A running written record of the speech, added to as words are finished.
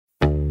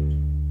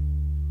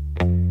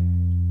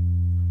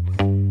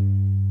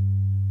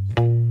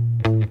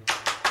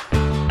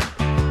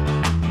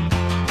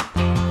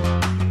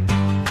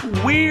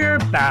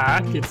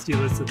back. It's Do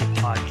Listen to the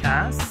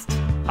Podcast.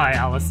 Hi,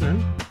 Allison.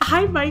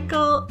 Hi,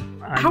 Michael.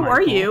 Hi, How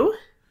are you?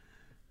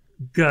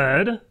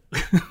 Good.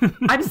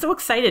 I'm so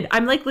excited.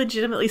 I'm like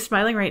legitimately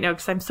smiling right now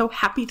because I'm so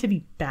happy to be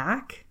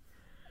back.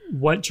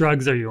 What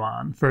drugs are you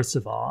on, first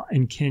of all?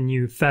 And can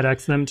you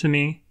FedEx them to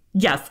me?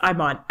 Yes,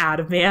 I'm on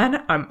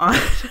Ativan. I'm on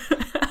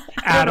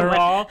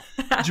Adderall.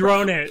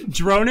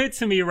 Drone it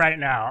to me right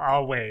now.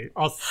 I'll wait.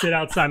 I'll sit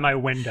outside my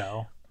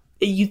window.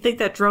 You think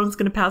that drone's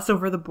going to pass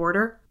over the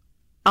border?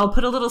 I'll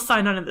put a little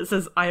sign on it that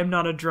says, I am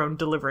not a drone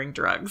delivering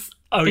drugs.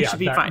 Oh, it yeah, should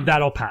be fine.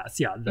 That'll pass.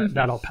 Yeah,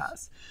 that'll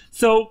pass.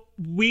 So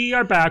we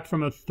are back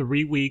from a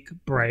 3-week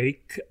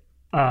break.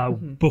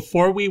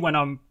 Before we went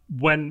on,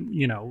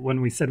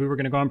 when we said we were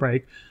going to go on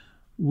break,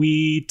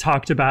 we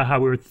talked about how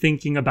we were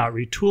thinking about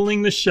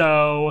retooling the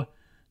show,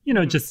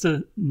 just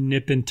a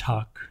nip and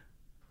tuck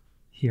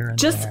here and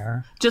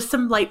there. Just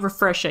some light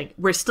refreshing.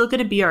 We're still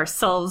going to be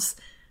ourselves,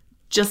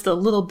 just a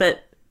little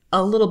bit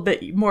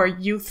more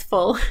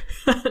youthful.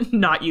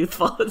 Not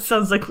youthful. It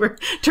sounds like we're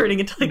turning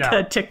into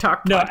a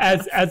TikTok podcast. No,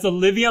 as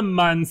Olivia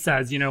Munn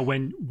says,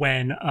 when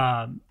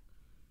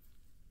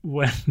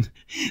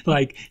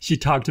like she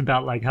talked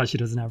about like how she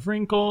doesn't have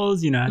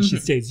wrinkles, how she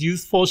stays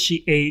youthful.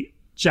 She ate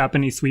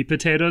Japanese sweet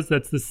potatoes.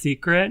 That's the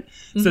secret.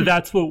 So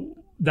that's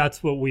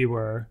what we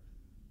were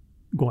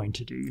going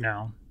to do,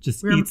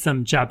 just eat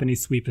some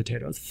Japanese sweet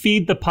potatoes.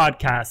 Feed the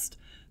podcast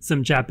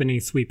some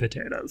Japanese sweet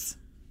potatoes.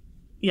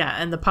 Yeah,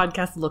 and the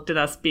podcast looked at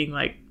us being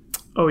like,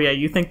 oh yeah,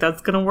 you think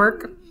that's going to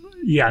work?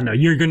 Yeah, no,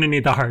 you're going to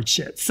need the hard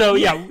shit. So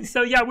yeah, it's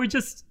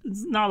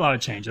not a lot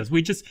of changes.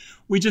 We just,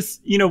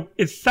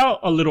 it felt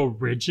a little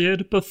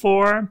rigid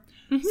before.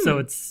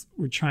 So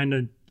we're trying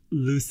to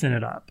loosen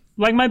it up.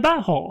 Like my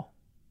butthole.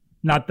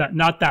 Not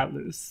that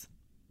loose.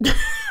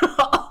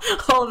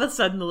 All of a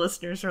sudden the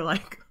listeners are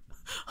like,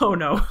 oh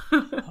no.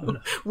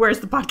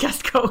 Where's the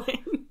podcast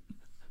going?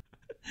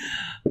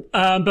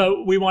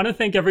 But we want to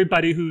thank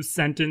everybody who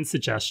sent in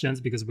suggestions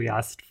because we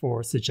asked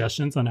for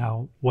suggestions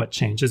on what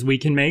changes we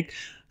can make.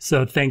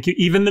 So thank you.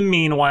 Even the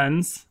mean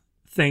ones.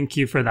 Thank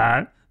you for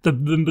that.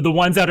 The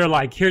ones that are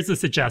like, here's a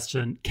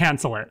suggestion,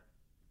 cancel it.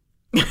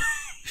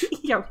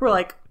 Yeah, we're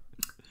like,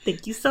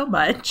 thank you so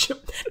much.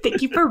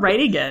 Thank you for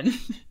writing in,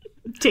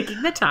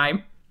 taking the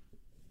time.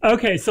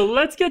 Okay, so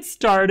let's get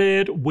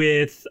started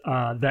with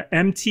the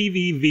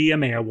MTV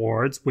VMA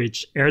Awards,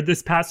 which aired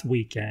this past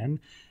weekend.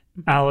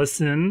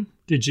 Allison,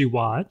 did you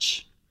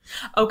watch?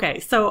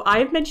 Okay, so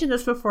I've mentioned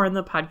this before in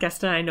the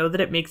podcast, and I know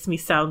that it makes me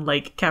sound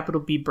like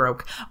capital B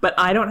broke, but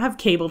I don't have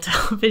cable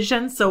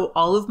television, so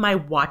all of my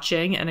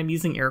watching, and I'm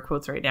using air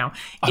quotes right now,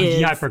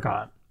 yeah, I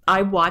forgot.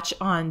 I watch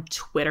on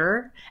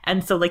Twitter,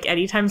 and so like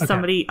anytime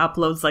somebody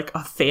uploads like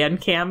a fan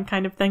cam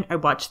kind of thing, I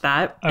watch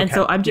that. Okay. And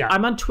so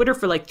I'm on Twitter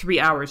for like 3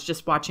 hours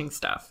just watching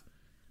stuff.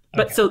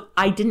 But so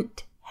I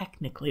didn't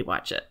technically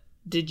watch it.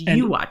 Did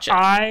you watch it?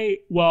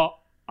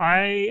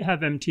 I have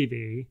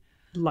MTV.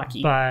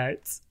 Lucky.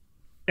 But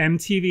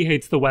MTV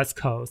hates the West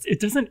Coast. It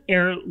doesn't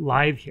air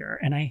live here,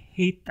 and I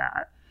hate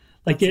that.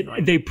 Like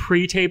they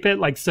pre-tape it,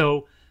 like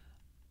so,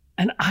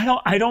 and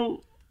I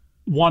don't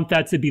want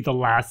that to be the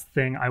last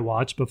thing I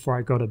watch before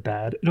I go to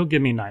bed. It'll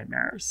give me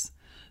nightmares.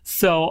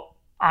 So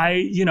I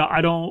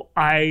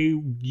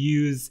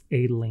use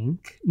a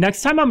link.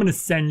 Next time I'm going to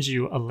send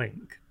you a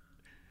link.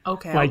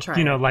 Okay, like, I'll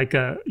try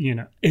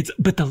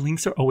but the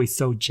links are always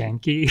so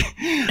janky.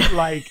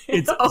 Like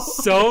it's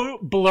so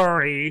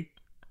blurry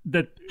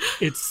that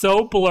it's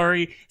so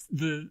blurry.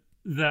 The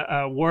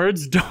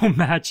words don't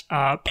match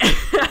up.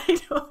 I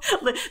know.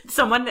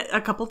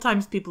 A couple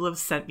times people have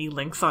sent me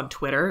links on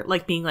Twitter,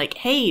 like being like,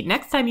 hey,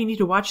 next time you need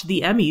to watch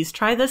the Emmys,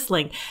 try this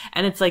link.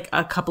 And it's like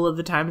a couple of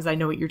the times I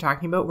know what you're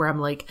talking about where I'm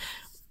like,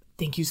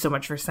 thank you so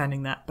much for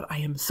sending that. But I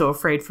am so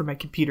afraid for my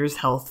computer's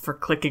health for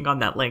clicking on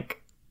that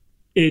link.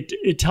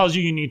 It tells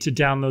you need to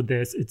download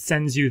this. It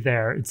sends you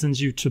there. It sends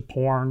you to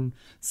porn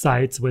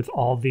sites with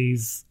all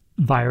these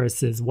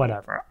viruses,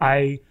 whatever.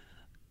 I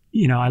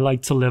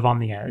like to live on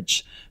the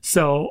edge.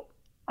 So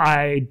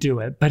I do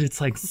it, but it's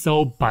like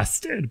so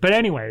busted. But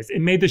anyways, it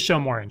made the show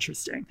more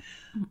interesting.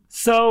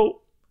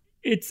 So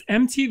it's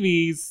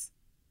MTV's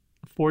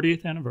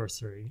 40th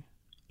anniversary.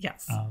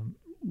 Yes.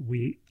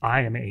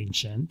 I am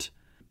ancient.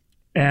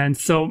 And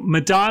so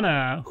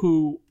Madonna,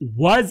 who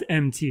was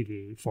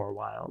MTV for a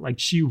while, like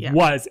she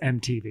was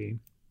MTV,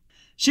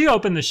 she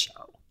opened the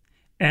show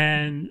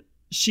and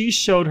she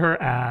showed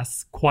her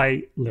ass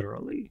quite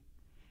literally.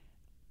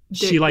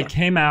 She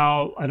came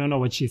out, I don't know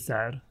what she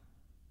said.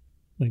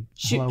 Like,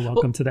 hello,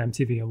 welcome to the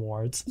MTV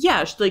Awards.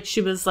 Yeah, she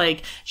was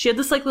like, she had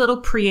this like little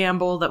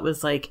preamble that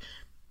was like,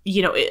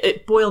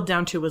 it boiled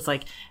down to was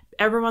like,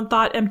 everyone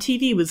thought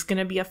MTV was going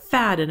to be a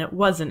fad and it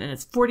wasn't. And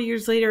it's 40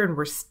 years later and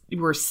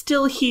we're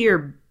still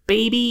here,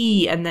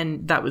 baby. And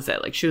then that was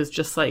it. Like she was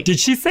just like. Did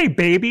she say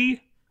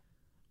baby?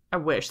 I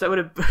wish that would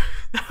have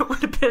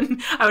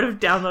been, I would have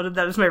downloaded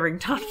that as my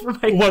ringtone for my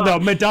phone. Well, no,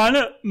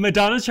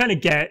 Madonna's trying to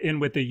get in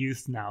with the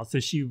youth now. So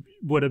she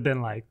would have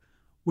been like,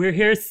 we're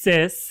here,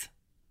 sis.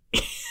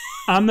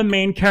 I'm the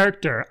main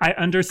character. I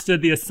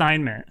understood the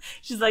assignment.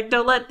 She's like,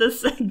 don't let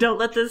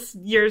this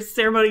year's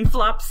ceremony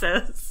flop,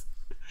 sis.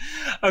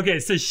 Okay,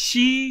 so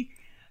she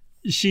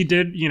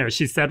did,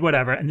 she said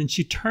whatever, and then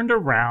she turned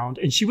around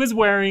and she was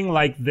wearing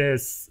like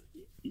this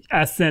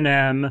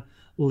S&M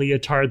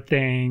leotard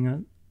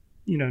thing,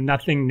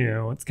 nothing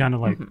new. It's kind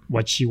of like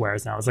what she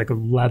wears now. It's like a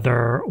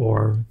leather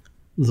or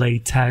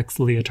latex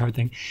leotard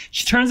thing.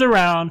 She turns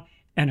around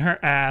and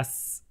her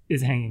ass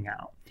is hanging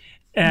out.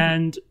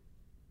 And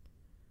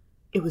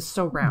it was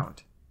so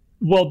round.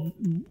 Well,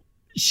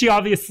 she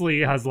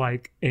obviously has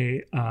like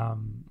a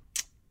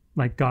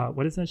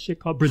what is that shit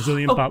called?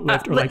 Brazilian butt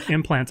lift or like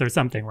implants or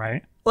something,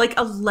 right? Like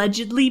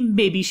allegedly,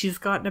 maybe she's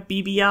gotten a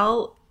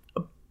BBL,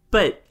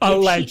 but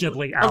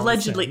allegedly,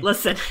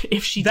 listen,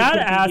 if she that did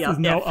get ass BBL, is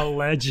no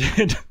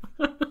alleged.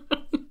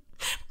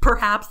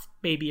 Perhaps,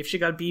 maybe if she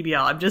got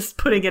BBL, I'm just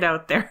putting it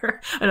out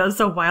there. I know it's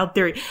a wild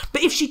theory,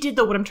 but if she did,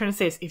 though, what I'm trying to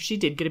say is, if she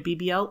did get a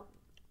BBL,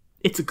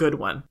 it's a good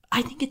one.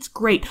 I think it's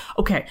great.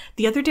 Okay,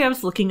 the other day I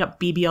was looking up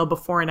BBL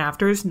before and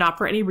afters, not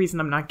for any reason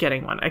I'm not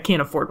getting one. I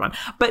can't afford one.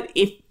 But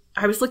if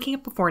I was looking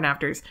at before and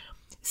afters,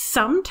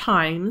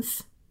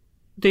 sometimes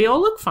they all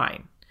look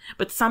fine,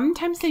 but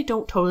sometimes they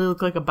don't totally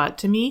look like a butt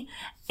to me.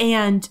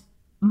 And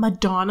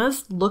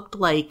Madonna's looked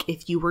like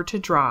if you were to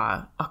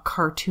draw a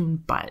cartoon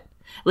butt.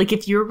 Like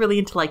if you're really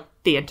into like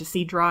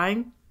fantasy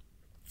drawing,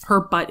 her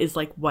butt is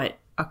like what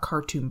a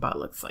cartoon butt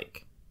looks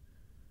like.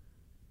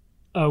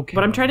 Okay.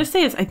 What I'm trying to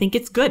say is I think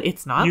it's good.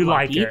 It's not you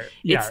lumpy. Like it.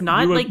 Yeah, it's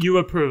not like you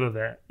approve of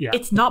it. Yeah.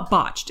 It's not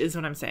botched is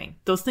what I'm saying.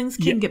 Those things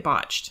can get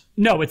botched.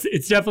 No,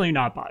 it's definitely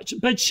not botched.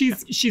 But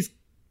she's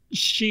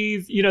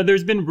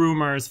there's been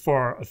rumors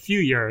for a few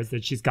years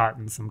that she's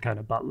gotten some kind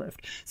of butt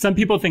lift. Some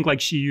people think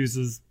like she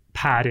uses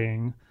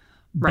padding.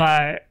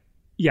 Right. But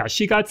yeah,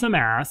 she got some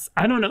ass.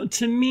 I don't know.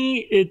 To me,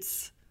 it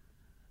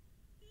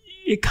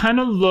kind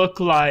of looked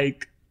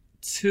like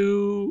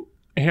two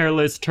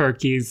hairless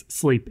turkeys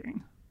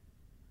sleeping.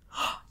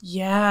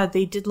 Yeah,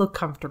 they did look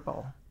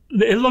comfortable.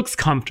 It looks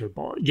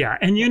comfortable. Yeah.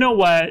 And you know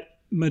what?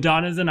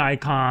 Madonna's an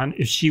icon.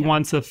 If she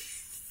wants to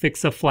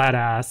fix a flat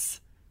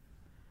ass,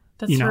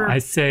 I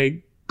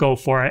say go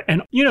for it.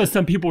 And,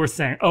 some people were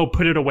saying, oh,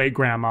 put it away,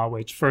 grandma,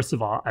 which first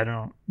of all, I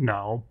don't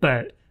know.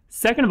 But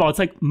second of all, it's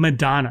like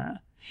Madonna.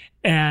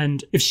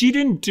 And if she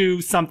didn't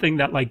do something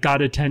that like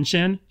got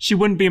attention, she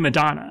wouldn't be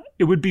Madonna.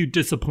 It would be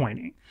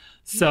disappointing.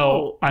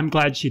 So I'm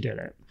glad she did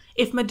it.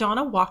 If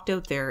Madonna walked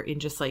out there in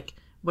just like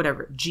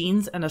whatever,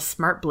 jeans and a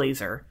smart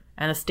blazer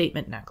and a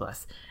statement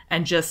necklace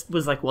and just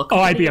was like, welcome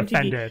to I'd be MTV.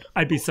 Offended.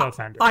 I'd be so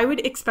offended. I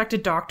would expect a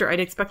doctor. I'd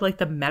expect like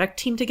the medic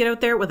team to get out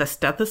there with a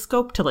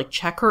stethoscope to like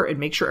check her and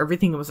make sure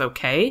everything was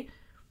okay.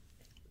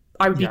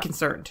 I would be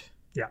concerned.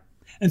 Yeah.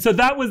 And so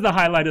that was the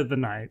highlight of the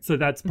night. So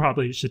that's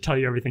probably should tell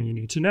you everything you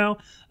need to know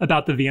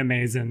about the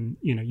VMAs. And,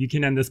 you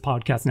can end this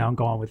podcast now and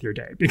go on with your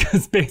day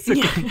because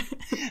basically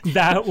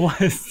that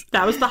was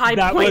the high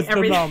point.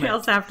 Everything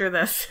else after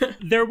this.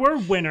 There were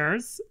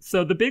winners.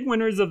 So the big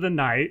winners of the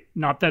night,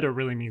 not that it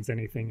really means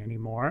anything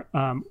anymore.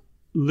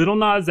 Lil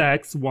Nas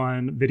X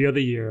won Video of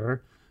the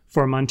Year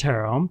for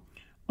Montero.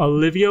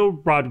 Olivia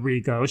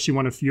Rodrigo, she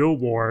won a few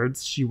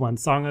awards. She won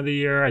Song of the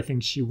Year. I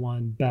think she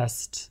won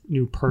Best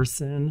New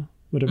Person.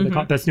 Whatever they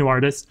call it, Best New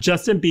Artist.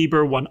 Justin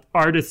Bieber won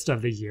Artist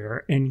of the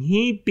Year, and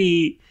he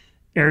beat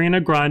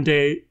Ariana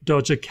Grande,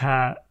 Doja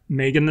Cat,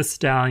 Megan Thee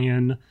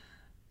Stallion,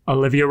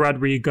 Olivia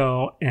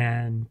Rodrigo,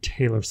 and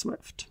Taylor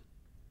Swift.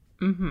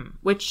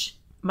 Which,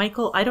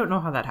 Michael, I don't know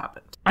how that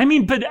happened. I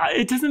mean, but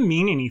it doesn't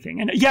mean anything.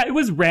 And yeah, it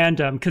was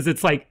random because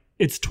it's like,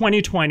 it's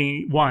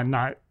 2021,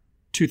 not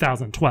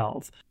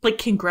 2012. Like,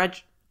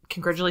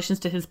 congratulations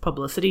to his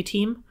publicity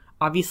team.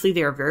 Obviously,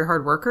 they are very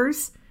hard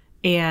workers,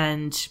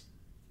 and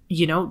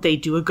they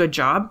do a good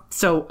job.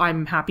 So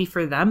I'm happy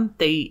for them.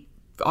 They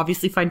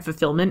obviously find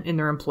fulfillment in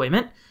their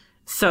employment.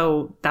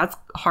 So that's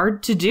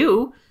hard to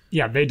do.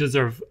 Yeah, they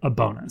deserve a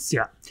bonus.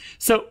 Yeah.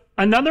 So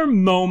another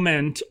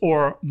moment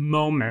or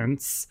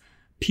moments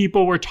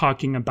people were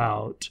talking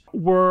about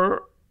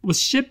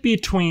was shit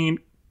between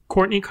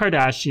Kourtney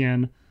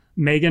Kardashian,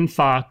 Megan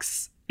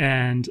Fox,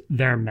 and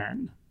their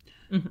men.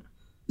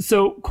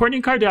 So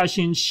Kourtney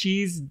Kardashian,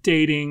 she's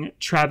dating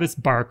Travis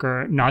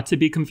Barker, not to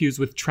be confused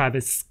with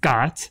Travis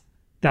Scott.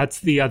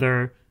 That's the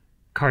other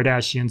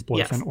Kardashian's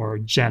boyfriend, or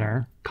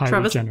Jenner,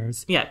 Kylie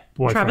Jenner's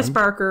boyfriend. Travis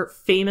Barker,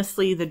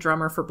 famously the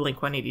drummer for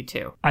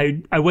Blink-182.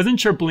 I wasn't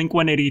sure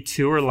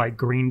Blink-182 or like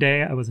Green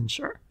Day. I wasn't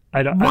sure.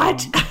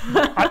 What?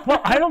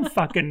 I don't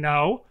fucking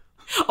know.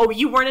 Oh,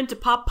 you weren't into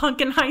pop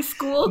punk in high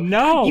school?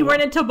 No. You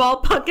weren't into ball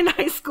punk in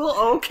high school?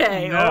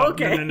 Okay.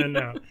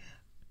 No.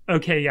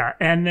 Okay, yeah.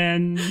 And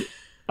then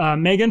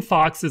Megan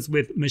Fox is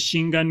with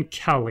Machine Gun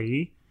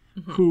Kelly,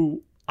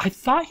 who I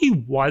thought he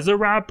was a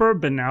rapper,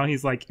 but now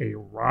he's like a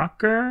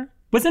rocker.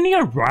 Wasn't he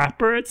a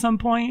rapper at some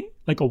point?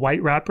 Like a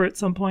white rapper at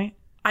some point?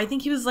 I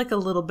think he was like a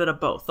little bit of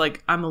both.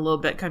 Like, I'm a little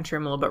bit country,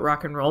 I'm a little bit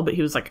rock and roll, but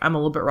he was like, I'm a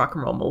little bit rock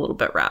and roll, I'm a little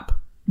bit rap.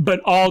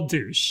 But all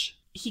douche.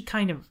 He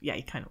kind of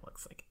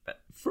looks like it.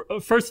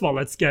 But first of all,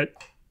 let's get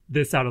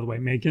this out of the way.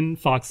 Megan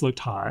Fox looked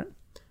hot.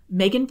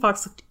 Megan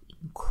Fox looked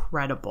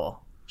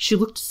incredible. She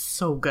looked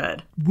so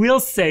good. We'll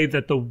say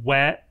that the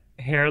wet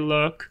hair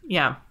look,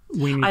 Yeah.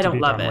 we need I to don't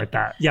be love done it. with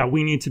that. Yeah,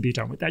 we need to be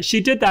done with that.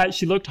 She did that.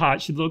 She looked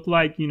hot. She looked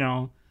like,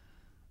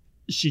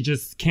 she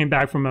just came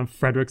back from a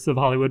Fredericks of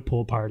Hollywood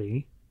pool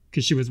party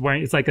because she was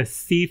wearing, it's like a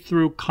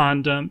see-through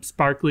condom,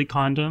 sparkly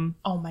condom.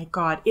 Oh my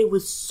God. It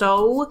was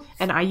so,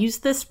 and I use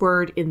this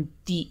word in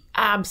the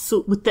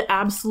with the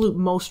absolute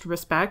most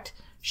respect.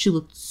 She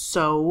looked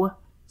so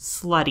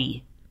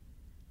slutty.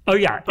 Oh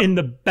yeah, in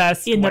the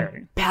best In way.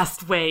 the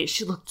best way.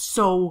 She looked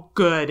so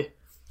good.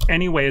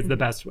 Any way is the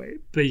best way.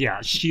 But yeah,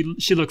 she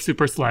looked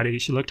super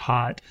slutty. She looked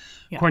hot.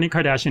 Yeah. Kourtney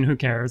Kardashian, who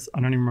cares? I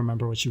don't even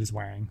remember what she was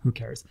wearing. Who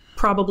cares?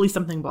 Probably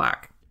something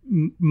black.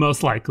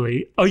 Most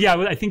likely. Oh yeah,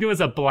 I think it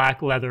was a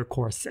black leather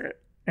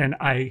corset. And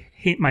I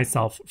hate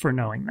myself for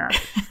knowing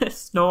that.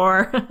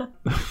 Snore.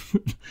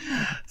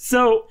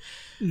 So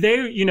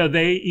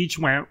they each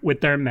went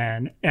with their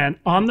men. And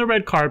on the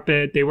red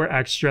carpet, they were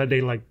extra.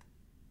 They like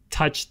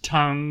touched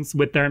tongues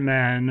with their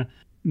men.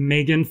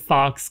 Megan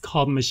Fox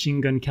called Machine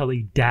Gun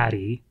Kelly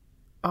daddy.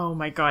 Oh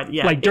my God.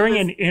 Yeah. Like during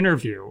an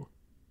interview.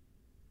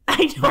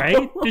 I know.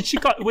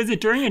 Right? Was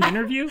it during an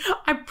interview?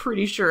 I'm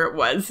pretty sure it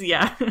was.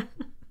 Yeah.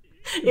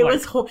 It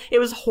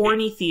was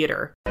horny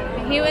theater.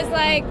 He was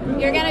like,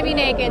 "You're gonna be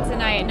naked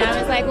tonight," and I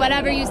was like,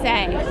 "Whatever you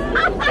say,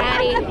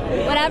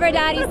 Daddy. Whatever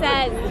Daddy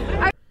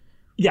says."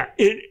 Yeah,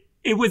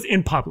 it was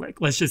in public.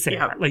 Let's just say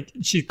that. Like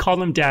she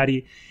called him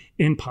daddy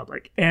in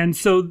public, and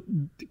so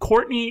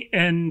Kourtney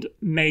and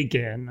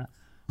Megan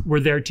were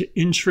there to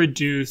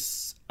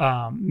introduce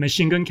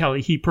Machine Gun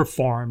Kelly. He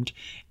performed,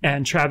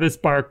 and Travis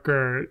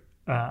Barker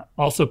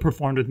also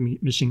performed with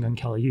Machine Gun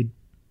Kelly. He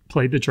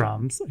played the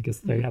drums. I guess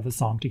they have a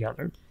song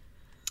together.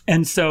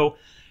 And so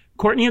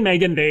Kourtney and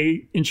Megan,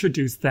 they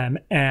introduced them,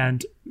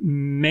 and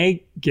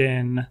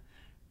Megan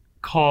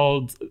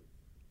called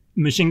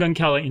Machine Gun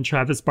Kelly and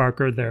Travis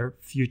Barker their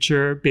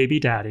future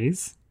baby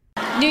daddies.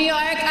 New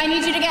York, I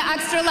need you to get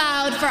extra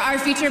loud for our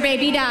future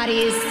baby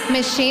daddies,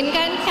 Machine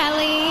Gun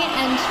Kelly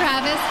and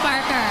Travis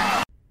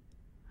Barker.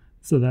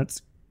 So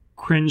that's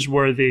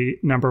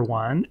cringeworthy, number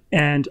one.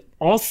 And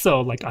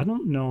also, like, I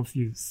don't know if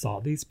you saw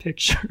these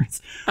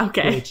pictures.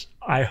 Okay. Which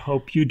I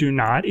hope you do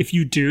not. If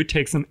you do,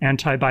 take some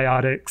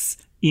antibiotics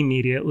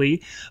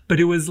immediately. But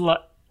it was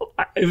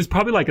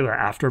probably like an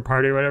after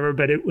party or whatever.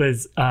 But it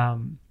was,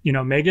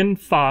 Megan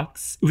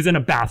Fox. It was in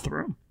a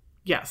bathroom.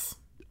 Yes.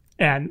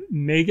 And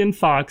Megan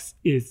Fox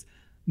is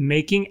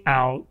making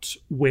out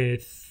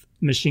with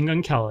Machine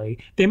Gun Kelly.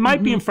 They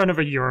might be in front of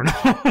a urinal.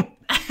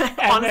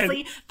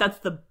 Honestly, that's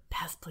the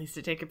best place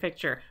to take a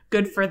picture.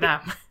 Good for them.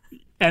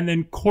 And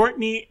then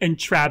Kourtney and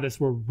Travis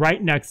were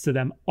right next to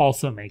them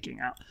also making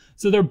out.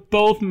 So they're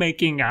both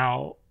making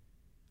out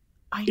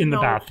in the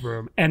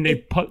bathroom. And they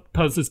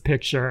post this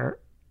picture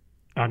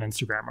on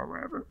Instagram or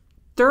wherever.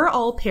 They're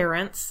all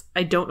parents.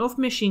 I don't know if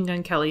Machine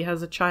Gun Kelly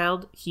has a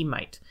child. He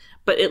might.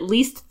 But at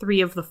least 3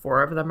 of the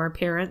 4 of them are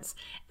parents.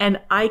 And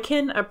I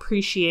can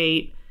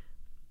appreciate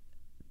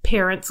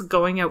parents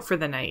going out for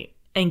the night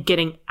and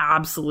getting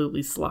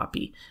absolutely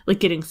sloppy. Like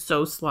getting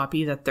so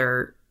sloppy that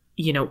they're,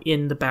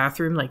 in the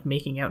bathroom, like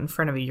making out in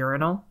front of a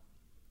urinal.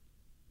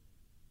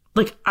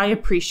 Like, I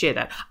appreciate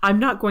that. I'm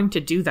not going to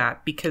do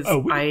that because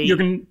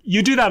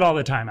you do that all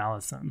the time,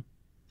 Allison.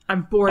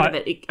 I'm bored of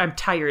it. I'm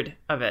tired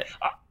of it.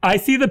 I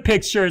see the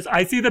pictures.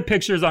 I see the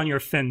pictures on your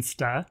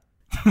Finsta.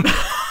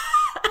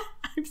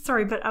 I'm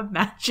sorry, but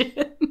imagine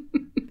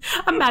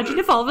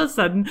if all of a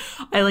sudden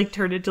I like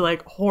turned into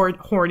like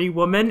horny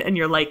woman and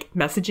you're like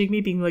messaging me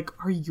being like,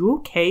 "Are you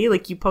okay?"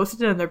 Like you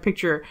posted another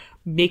picture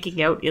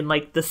making out in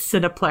like the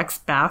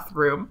Cineplex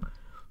bathroom.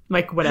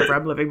 Like whatever,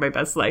 I'm living my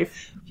best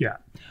life. Yeah.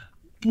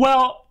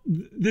 Well,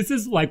 this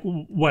is like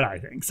what I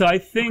think. So I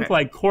think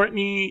like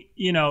Kourtney,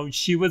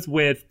 she was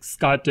with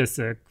Scott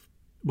Disick.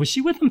 Was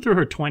she with him through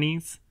her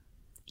 20s?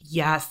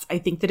 Yes, I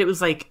think that it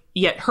was like,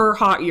 her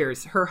hot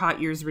years were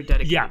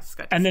dedicated to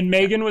Scott Disick. And then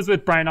Megan was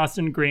with Brian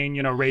Austin Green,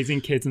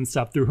 raising kids and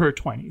stuff through her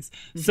 20s.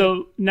 Mm-hmm.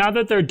 So now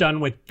that they're done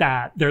with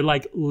that, they're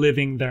like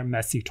living their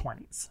messy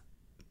 20s.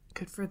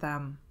 Good for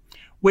them.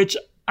 Which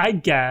I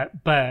get,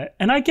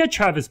 and I get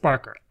Travis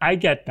Barker. I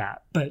get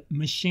that. But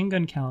Machine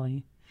Gun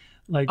Kelly,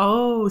 like...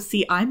 Oh,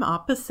 see, I'm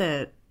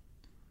opposite.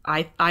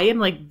 I am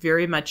like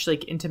very much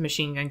like into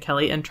Machine Gun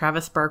Kelly, and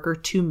Travis Barker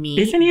to me,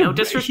 isn't he? No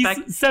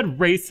disrespect. He said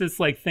racist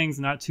like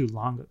things not too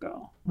long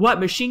ago. What,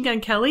 Machine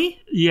Gun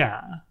Kelly?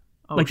 Yeah.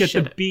 Oh, like at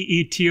the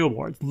BET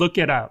Awards. Look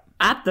it up.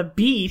 At the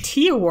BET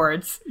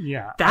Awards?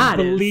 Yeah. That I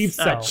believe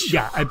so.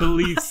 Yeah, I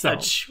believe so. A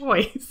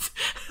choice.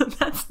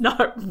 That's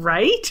not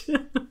right.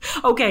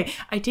 Okay,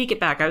 I take it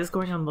back. I was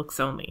going on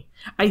looks only.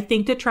 I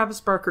think that Travis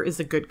Barker is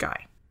a good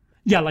guy.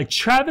 Yeah, like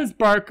Travis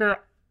Barker,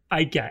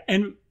 I get.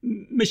 And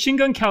Machine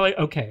Gun Kelly,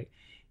 okay,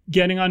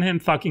 getting on him,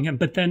 fucking him,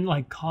 but then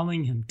like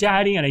calling him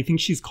daddy, and I think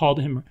she's called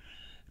him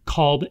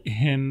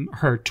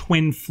her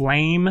twin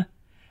flame.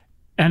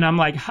 And I'm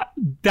like,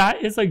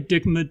 that is like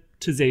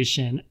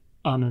stigmatization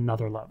on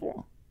another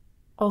level.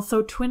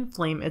 Also, twin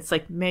flame, it's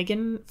like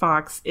Megan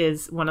Fox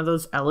is one of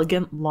those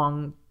elegant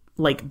long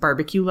like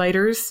barbecue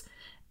lighters,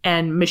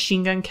 and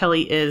Machine Gun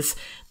Kelly is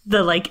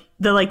the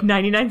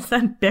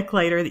 99-cent Bic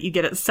lighter that you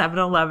get at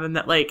 7-Eleven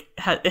that like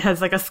it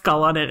has like a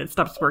skull on it and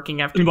stops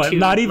working after but 2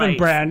 not even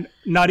lights.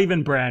 not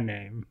even brand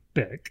name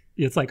Bic.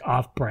 It's like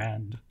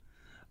off-brand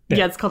Bic.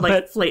 Yeah, it's called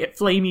like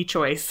Flamey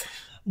Choice.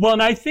 Well,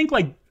 and I think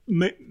like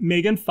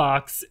Megan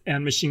Fox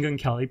and Machine Gun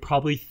Kelly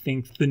probably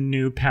think the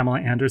new Pamela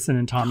Anderson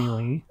and Tommy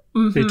Lee.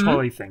 They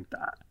totally think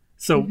that.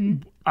 So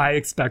I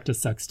expect a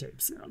sex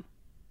tape soon.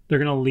 They're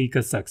going to leak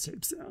a sex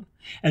tape soon.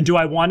 And do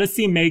I want to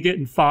see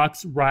Megan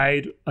Fox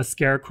ride a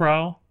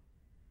scarecrow?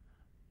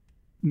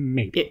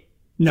 Maybe.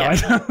 No, I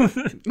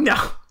don't. No,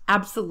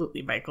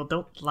 absolutely, Michael.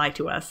 Don't lie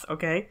to us,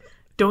 okay?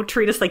 Don't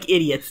treat us like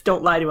idiots.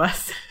 Don't lie to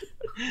us.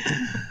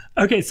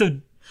 Okay, so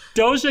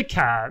Doja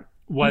Cat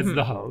was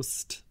the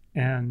host.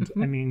 And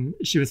I mean,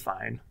 she was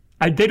fine.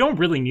 They don't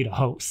really need a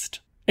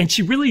host. And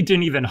she really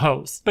didn't even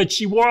host. But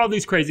she wore all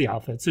these crazy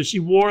outfits. So she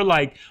wore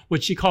like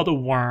what she called a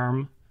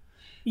worm.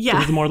 Yeah. It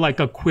was more like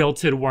a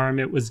quilted worm.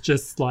 It was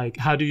just like,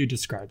 how do you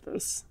describe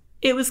this?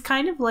 It was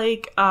kind of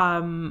like,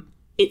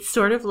 it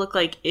sort of looked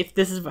like, if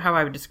this is how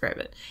I would describe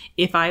it,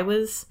 if I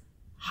was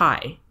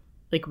high,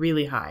 like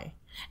really high,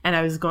 and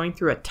I was going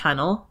through a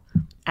tunnel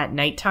at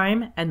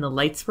nighttime and the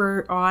lights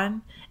were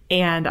on,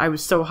 and I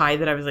was so high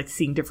that I was like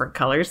seeing different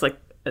colors, like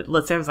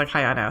let's say I was like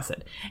high on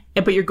acid,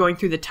 but you're going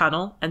through the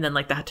tunnel and then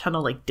like the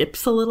tunnel like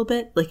dips a little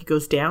bit, like it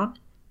goes down.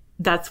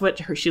 That's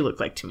what she looked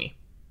like to me.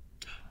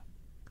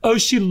 Oh,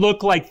 she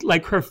looked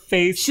like her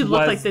face She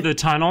looked was like the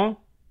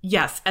tunnel?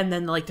 Yes, and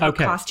then like the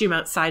costume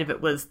outside of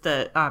it was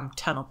the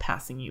tunnel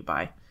passing you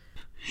by.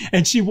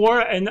 And she wore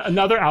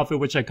another outfit,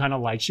 which I kind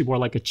of liked. She wore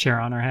like a chair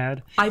on her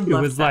head. It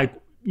was that. Like,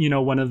 you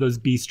know, one of those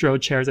bistro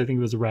chairs. I think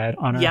it was red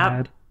on her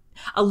head.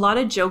 A lot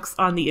of jokes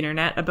on the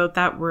internet about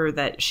that were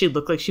that she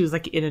looked like she was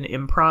like in an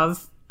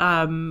improv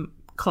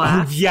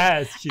class. Oh,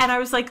 yes. And I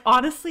was like,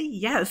 honestly,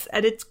 yes.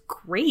 And it's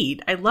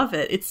great. I love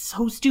it. It's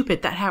so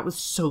stupid. That hat was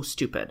so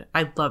stupid.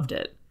 I loved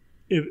it.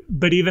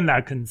 But even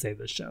that couldn't save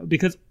the show,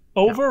 because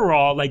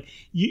overall, like,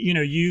 you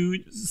know,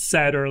 you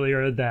said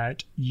earlier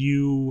that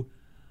you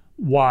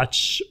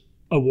watch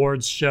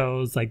awards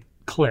shows like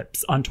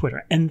clips on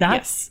Twitter. And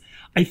that's,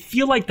 I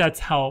feel like that's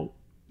how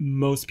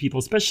most people,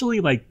 especially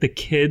like the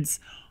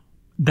kids,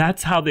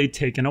 that's how they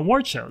take in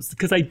award shows.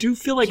 Because I do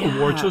feel like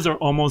award shows are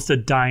almost a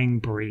dying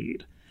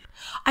breed.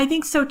 I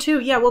think so too.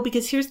 Yeah, well,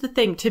 because here's the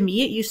thing. To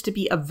me, it used to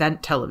be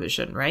event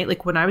television, right?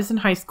 Like when I was in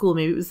high school,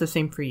 maybe it was the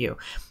same for you.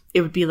 It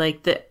would be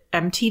like the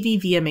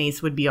MTV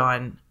VMAs would be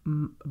on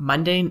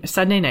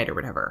Sunday night or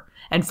whatever.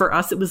 And for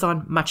us, it was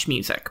on Much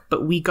Music,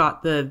 but we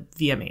got the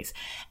VMAs.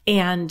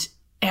 And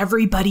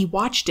everybody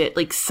watched it.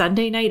 Like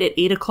Sunday night at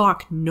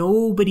 8:00,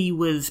 nobody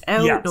was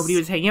out. Yes. Nobody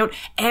was hanging out.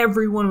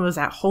 Everyone was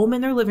at home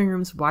in their living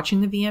rooms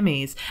watching the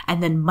VMAs.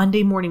 And then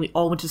Monday morning, we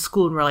all went to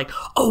school and we're like,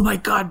 oh my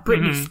God,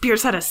 Britney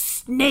Spears had a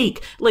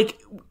snake.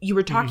 Like you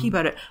were talking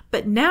about it.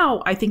 But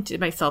now I think to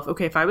myself,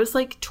 okay, if I was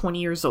like 20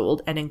 years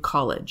old and in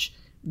college,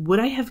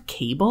 would I have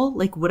cable?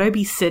 Like, would I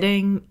be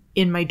sitting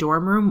in my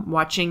dorm room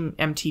watching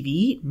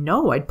MTV?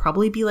 No, I'd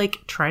probably be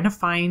like trying to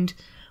find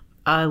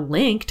a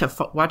link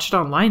to watch it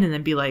online and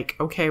then be like,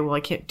 okay, well, I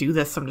can't do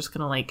this. So I'm just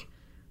going to like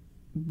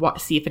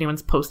see if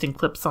anyone's posting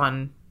clips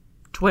on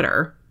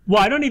Twitter.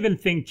 Well, I don't even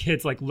think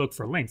kids like look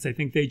for links. I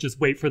think they just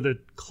wait for the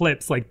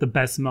clips, like the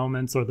best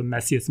moments or the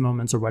messiest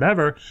moments or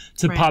whatever,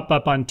 to pop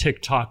up on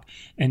TikTok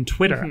and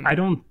Twitter. I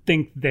don't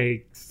think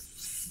they're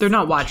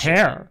not watching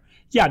care.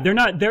 Yeah,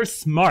 they're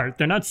smart.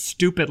 They're not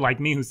stupid like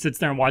me who sits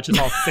there and watches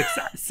all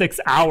 6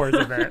 hours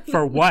of it.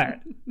 For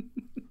what?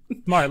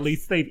 Smart, at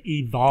least they've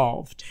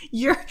evolved.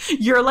 You're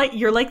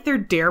like their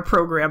DARE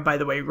program, by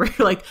the way, where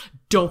you're like,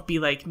 don't be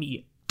like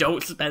me.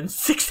 Don't spend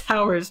 6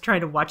 hours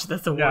trying to watch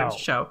this awards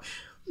show.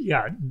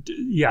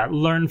 Yeah,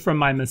 learn from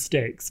my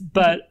mistakes.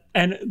 But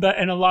and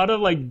a lot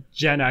of like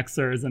Gen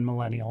Xers and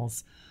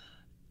millennials,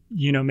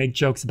 you know, make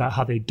jokes about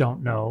how they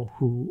don't know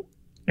who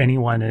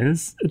anyone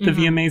is at the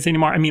VMAs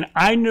anymore. I mean,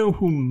 I knew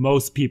who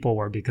most people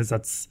were because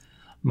that's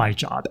my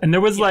job. And there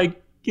was like,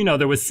 you know,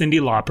 there was Cyndi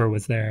Lauper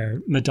was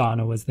there,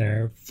 Madonna was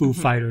there, Foo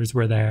Fighters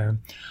were there,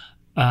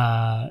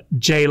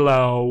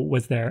 J-Lo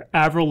was there,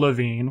 Avril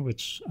Lavigne,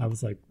 which I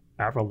was like,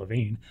 Avril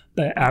Lavigne,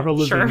 but Avril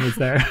Lavigne was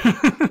there.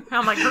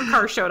 I'm like, her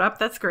car showed up.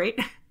 That's great.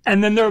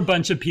 And then there were a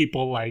bunch of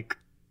people like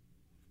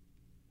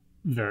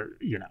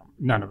you know,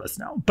 none of us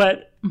know.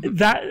 But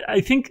that,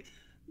 I think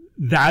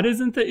that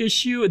isn't the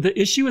issue. The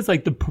issue is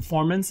like the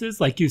performances.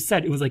 Like you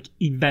said, it was like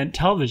event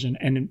television,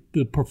 and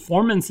the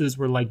performances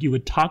were like you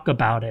would talk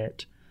about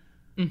it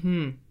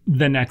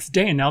the next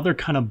day, and now they're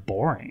kind of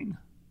boring.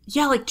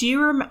 Yeah, like, do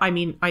you remember? I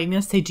mean, I'm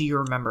going to say do you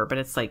remember, but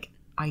it's like,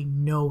 I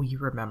know you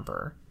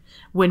remember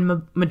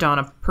when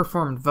Madonna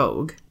performed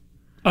Vogue.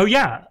 Oh,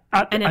 yeah.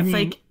 And it's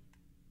like,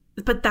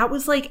 but that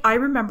was like, I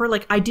remember,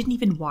 like, I didn't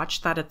even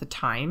watch that at the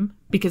time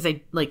because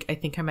I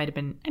think I might have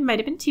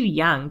been too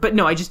young, but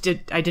no, I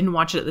didn't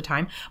watch it at the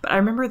time. But I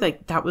remember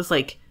like, that was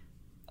like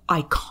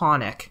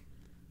iconic.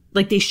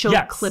 Like they showed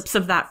clips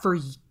of that for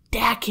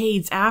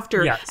decades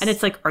after. Yes. And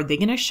it's like, are they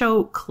going to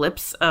show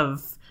clips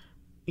of,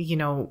 you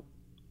know,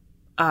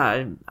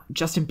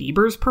 Justin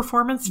Bieber's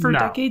performance for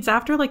decades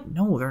after. Like,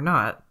 no, they're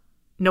not.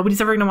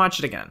 Nobody's ever going to watch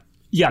it again.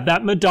 Yeah,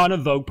 that Madonna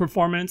Vogue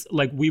performance,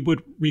 like we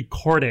would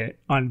record it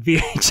on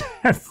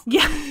VHS.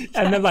 Yeah.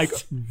 And then like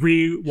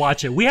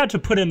re-watch it. We had to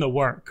put in the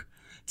work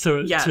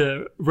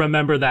to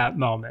remember that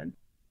moment.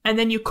 And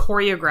then you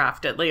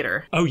choreographed it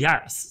later. Oh,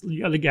 yes.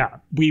 Yeah.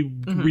 We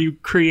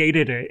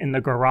recreated it in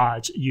the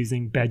garage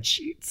using bed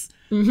sheets.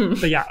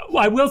 But yeah,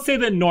 I will say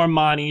that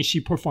Normani, she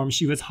performed.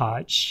 She was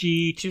hot.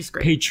 She was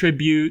great. Paid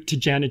tribute to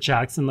Janet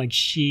Jackson. Like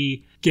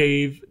she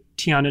gave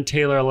Tiana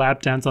Taylor a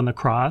lap dance on the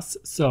cross.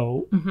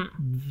 So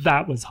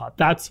that was hot.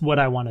 That's what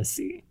I want to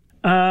see.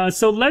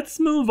 So let's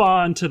move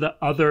on to the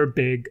other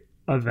big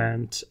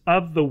event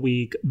of the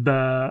week,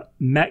 the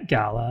Met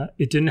Gala.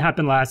 It didn't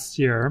happen last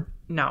year.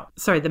 No,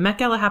 sorry. The Met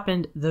Gala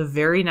happened the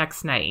very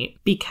next night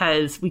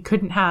because we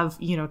couldn't have,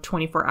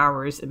 24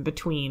 hours in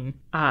between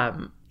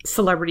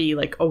celebrity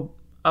like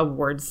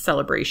awards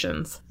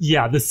celebrations.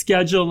 Yeah, the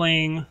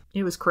scheduling.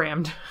 It was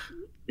crammed.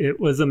 It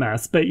was a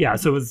mess. But yeah,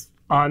 so it was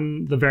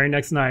on the very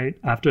next night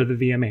after the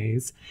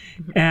VMAs.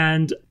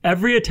 And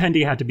every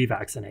attendee had to be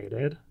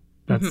vaccinated.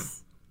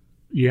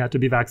 You had to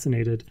be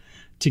vaccinated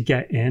to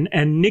get in.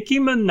 And Nicki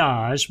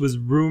Minaj was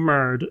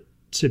rumored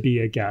to be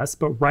a guest,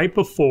 but right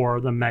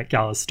before the Met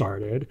Gala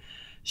started,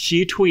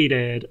 she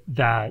tweeted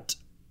that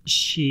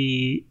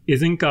she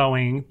isn't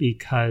going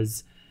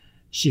because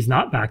she's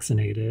not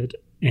vaccinated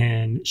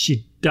and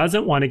she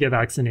doesn't want to get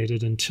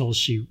vaccinated until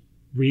she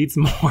reads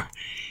more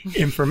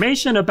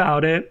information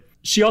about it.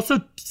 She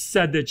also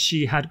said that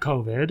she had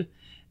COVID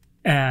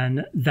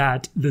and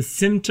that the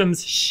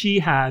symptoms she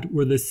had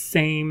were the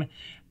same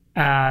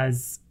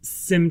as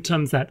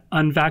symptoms that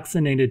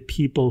vaccinated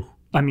people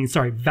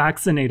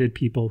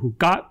who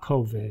got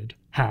COVID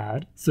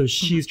had. So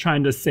she's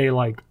trying to say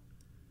like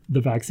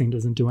the vaccine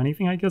doesn't do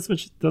anything, I guess,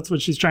 that's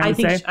what she's trying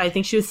to say. I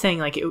think she was saying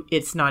like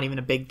it's not even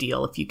a big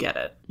deal if you get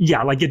it.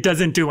 Yeah, like it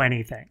doesn't do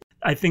anything.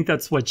 I think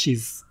that's what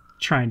she's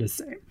trying to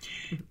say.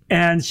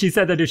 And she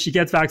said that if she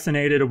gets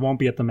vaccinated, it won't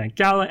be at the Met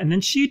Gala. And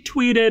then she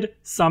tweeted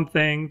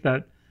something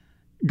that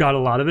got a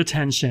lot of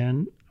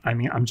attention. I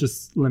mean,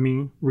 let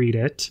me read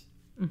it.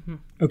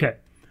 Okay.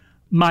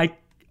 My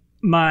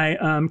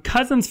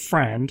cousin's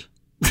friend.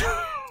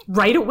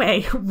 Right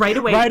away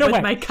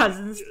with my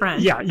cousin's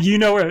friend. Yeah,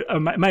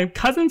 my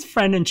cousin's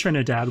friend in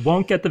Trinidad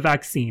won't get the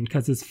vaccine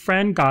because his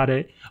friend got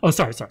it. Oh,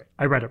 sorry,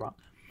 I read it wrong.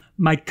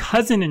 My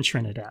cousin in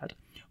Trinidad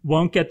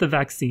won't get the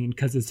vaccine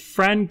because his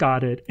friend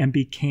got it and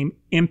became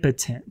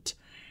impotent.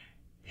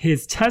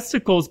 His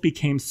testicles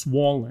became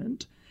swollen.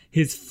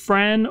 His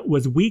friend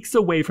was weeks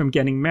away from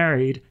getting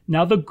married.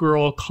 Now the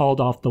girl called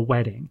off the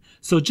wedding.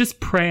 So just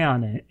pray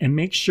on it and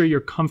make sure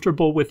you're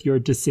comfortable with your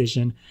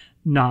decision,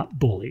 not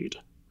bullied.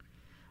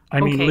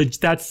 I mean,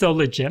 that's so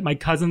legit. My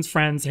cousin's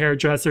friends,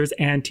 hairdressers,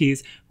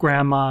 aunties,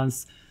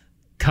 grandmas,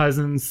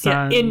 cousins,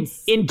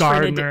 sons, in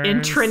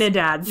gardeners.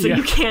 Trinidad. So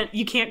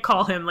you can't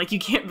call him. Like, you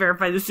can't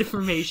verify this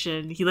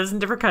information. He lives in a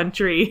different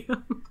country.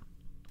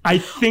 I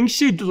think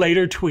she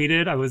later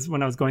tweeted,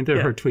 when I was going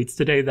through her tweets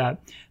today,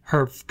 that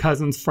her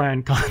cousin's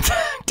friend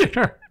contacted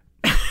her.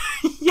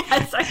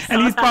 Yes, I saw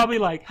And he's that. probably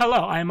like,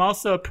 hello, I'm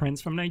also a prince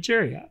from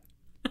Nigeria.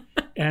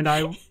 And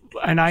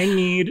I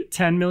need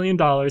 $10 million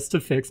to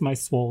fix my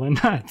swollen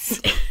nuts.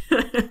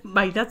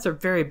 My nuts are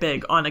very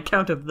big on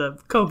account of the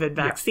COVID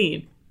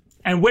vaccine. Yeah.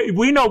 And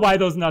we know why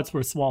those nuts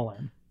were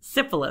swollen.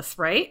 Syphilis,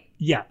 right?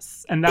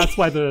 Yes. And that's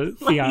why the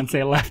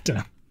fiance left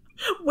him.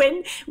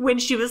 When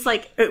she was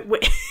like...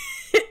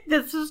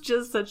 this was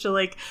just such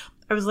a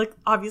I was like,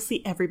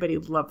 obviously everybody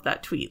loved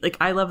that tweet. Like,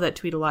 I love that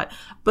tweet a lot.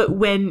 But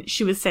when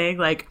she was saying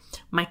like,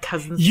 my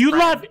cousin's You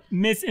friend, love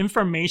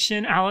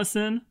misinformation,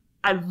 Allison?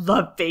 I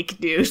love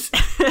fake news.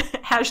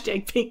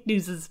 Hashtag fake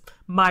news is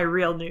my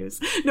real news.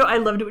 No, I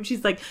loved it when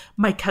she's like,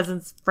 my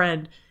cousin's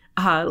friend,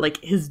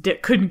 like his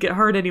dick couldn't get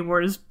hard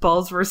anymore. His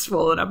balls were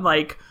swollen. I'm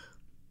like,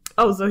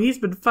 oh, so he's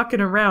been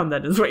fucking around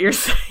then is what you're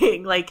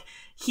saying. Like,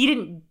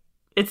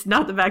 it's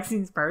not the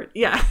vaccine's part.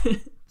 Yeah.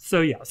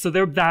 So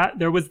there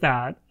was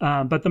that.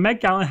 But the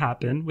Met Gala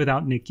happened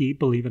without Nicki,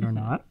 believe it or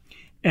not.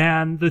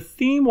 And the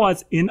theme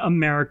was In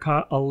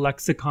America, a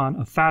lexicon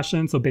of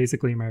fashion. So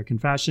basically American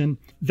fashion.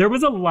 There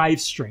was a live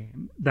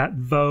stream that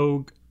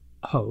Vogue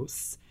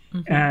hosts.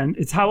 And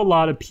it's how a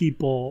lot of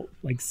people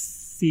like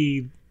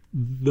see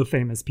the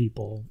famous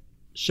people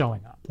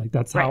showing up. Like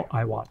that's how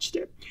I watched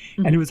it.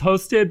 And it was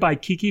hosted by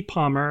Keke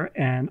Palmer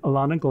and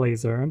Alana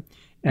Glazer.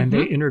 And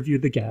they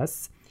interviewed the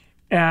guests.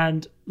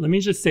 And let me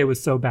just say it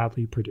was so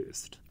badly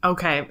produced.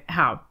 Okay,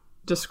 how?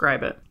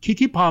 Describe it.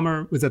 Keke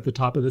Palmer was at the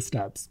top of the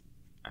steps.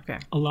 Okay.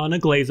 Alana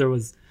Glazer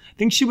I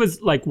think she was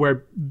like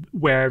where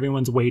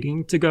everyone's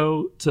waiting to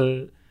go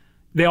to.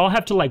 They all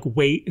have to like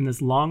wait in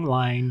this long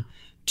line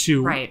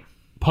to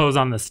pose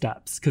on the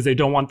steps because they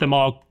don't want them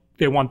all.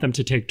 They want them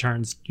to take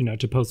turns,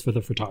 to pose for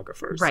the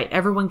photographers. Right.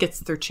 Everyone gets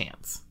their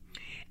chance.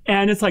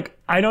 And it's like,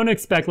 I don't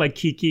expect like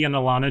Keke and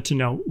Alana to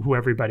know who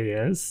everybody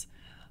is.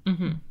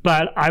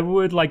 But I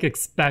would like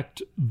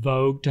expect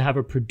Vogue to have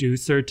a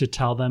producer to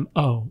tell them,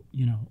 oh,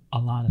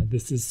 Alana,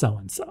 this is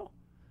so-and-so.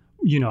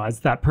 as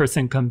that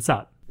person comes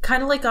up.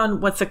 Kind of like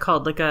on, what's it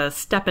called? Like a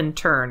step and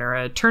turn or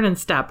a turn and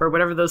step or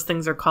whatever those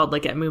things are called,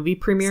 like at movie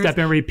premieres. Step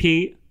and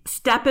repeat.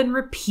 Step and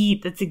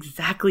repeat. That's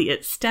exactly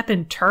it. Step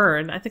and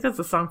turn. I think that's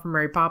a song from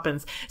Mary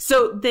Poppins.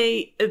 So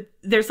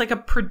there's like a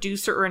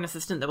producer or an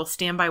assistant that will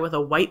stand by with a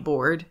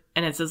whiteboard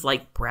and it says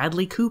like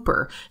Bradley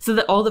Cooper, so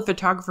that all the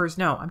photographers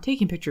know I'm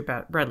taking a picture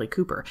of Bradley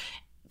Cooper.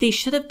 They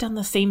should have done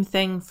the same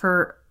thing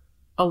for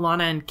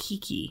Alana and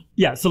Kiki.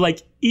 Yeah. So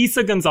like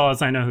Isa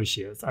Gonzalez, I know who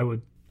she is. I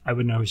would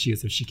know who she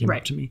is if she came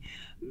up to me.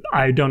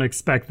 I don't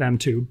expect them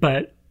to,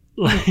 but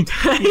like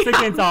Isa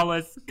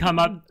Gonzalez came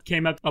up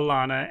to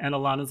Alana, and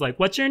Alana's like,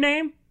 "What's your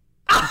name?"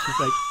 And she's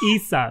like,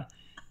 "Isa."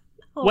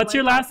 What's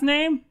your last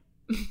name?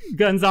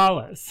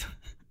 Gonzalez.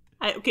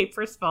 Okay,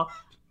 first of all,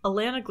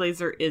 Alana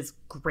Glazer is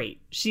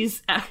great.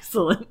 She's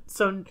excellent.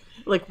 So,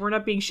 like, we're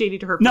not being shady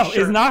to her. No,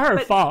 sure. It's not her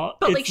fault.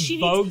 But it's like,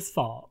 Vogue's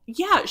fault.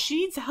 Yeah, she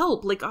needs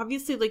help. Like,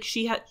 obviously, like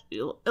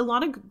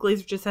Alana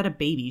Glazer just had a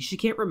baby. She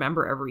can't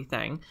remember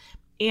everything.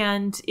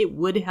 And it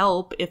would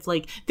help if,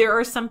 like, there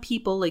are some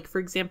people, like, for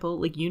example,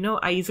 like,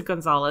 Isa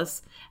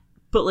Gonzalez,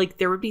 but, like,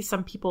 there would be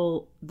some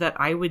people that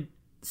I would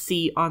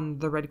see on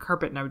the red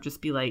carpet and I would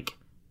just be like,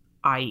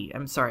 I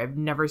am sorry, I've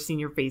never seen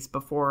your face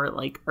before.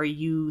 Like, are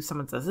you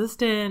someone's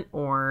assistant,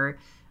 or,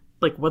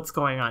 like, what's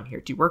going on here?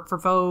 Do you work for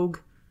Vogue?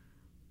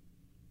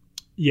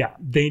 Yeah,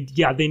 they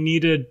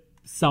needed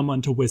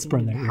someone to whisper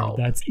in their ear.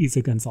 That's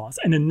Isa Gonzalez.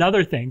 And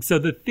another thing, so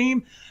the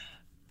theme,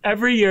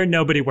 every year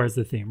nobody wears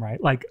the theme,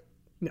 right? Like,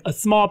 a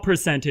small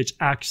percentage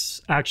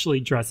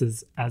actually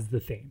dresses as the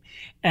theme.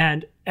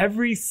 And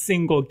every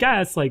single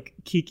guest, like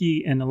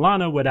Kiki and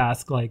Alana, would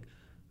ask, like,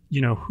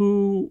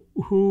 who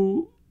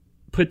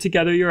put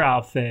together your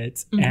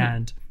outfits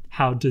and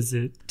how does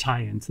it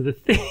tie into the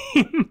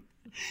theme?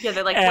 Yeah,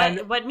 they're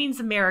like, what means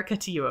America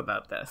to you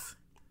about this?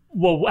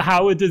 Well,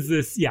 how does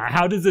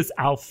this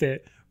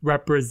outfit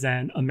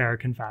represent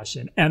American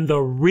fashion? And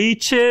the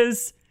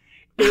reaches,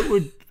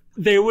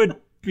 they would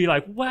be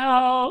like,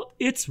 well,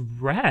 it's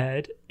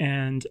red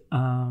and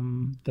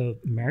the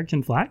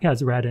American flag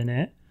has red in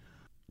it.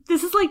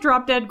 This is like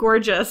Drop Dead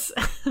Gorgeous.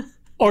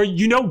 Or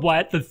you know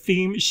what the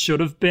theme should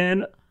have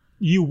been?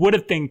 You would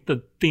have think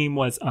the theme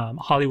was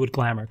Hollywood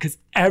glamour, because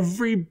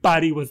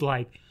everybody was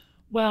like,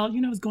 well,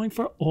 I was going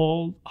for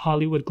old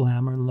Hollywood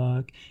glamour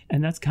look,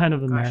 and that's kind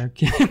of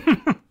American.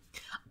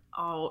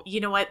 Oh, you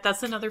know what?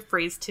 That's another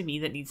phrase to me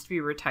that needs to be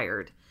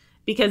retired,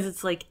 because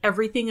it's like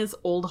everything is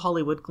old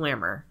Hollywood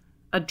glamour.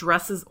 A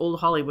dress is old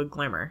Hollywood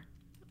glamour.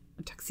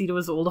 A tuxedo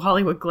is old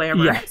Hollywood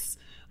glamour. Yes.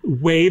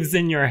 Waves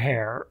in your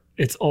hair.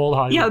 It's old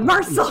Hollywood. Yeah,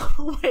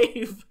 Marcel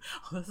Wave.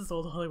 Oh, this is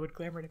old Hollywood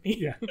glamour to me.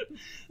 Yeah.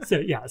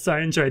 So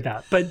I enjoyed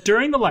that. But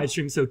during the live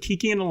stream, so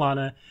Kiki and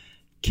Alana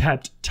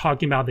kept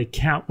talking about they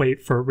can't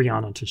wait for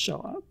Rihanna to show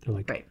up. They're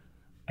like, right.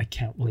 I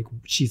can't, like,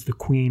 she's the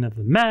queen of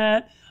the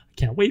Met. I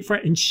can't wait for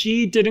it. And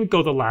she didn't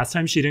go the last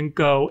time. She didn't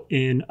go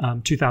in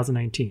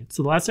 2019.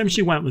 So the last time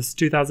she went was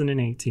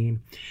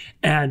 2018.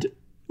 And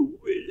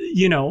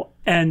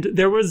and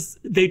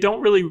they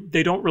don't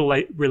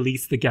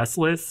release the guest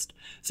list,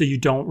 so you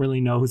don't really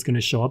know who's going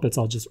to show up. It's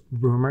all just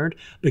rumored.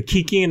 But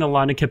Kiki and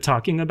Alana kept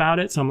talking about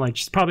it, so I'm like,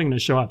 she's probably going to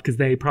show up because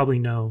they probably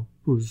know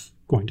who's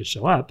going to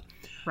show up.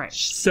 Right.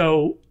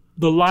 So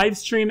the live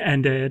stream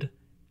ended,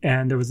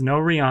 and there was no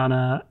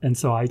Rihanna, and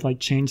so I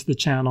changed the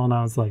channel, and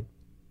I was like,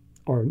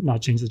 or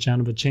not change the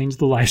channel, but change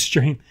the live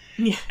stream.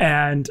 Yeah.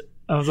 And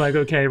I was like,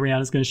 okay,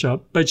 Rihanna's going to show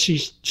up, but she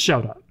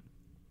showed up.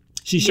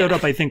 She showed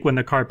up, I think, when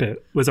the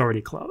carpet was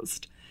already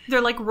closed.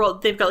 They're like,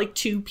 they've got like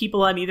two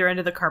people on either end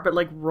of the carpet,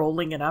 like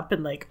rolling it up,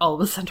 and like all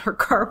of a sudden her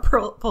car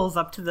pulls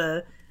up to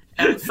the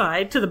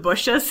outside to the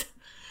bushes.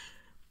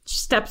 She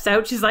steps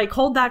out. She's like,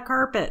 hold that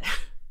carpet.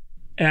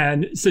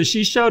 And so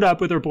she showed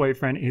up with her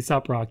boyfriend,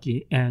 A$AP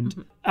Rocky.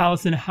 And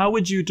Allison, how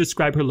would you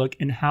describe her look,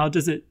 and how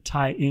does it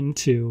tie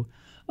into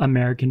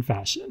American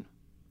fashion?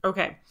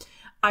 Okay.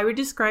 I would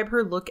describe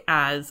her look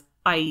as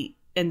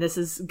and this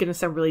is going to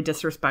sound really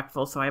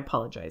disrespectful, so I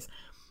apologize.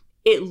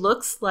 It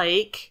looks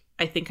like,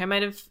 I think I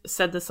might have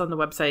said this on the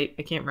website,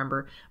 I can't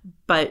remember,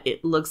 but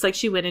it looks like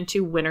she went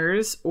into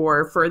Winners,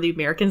 or for the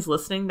Americans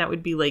listening, that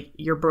would be like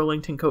your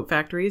Burlington Coat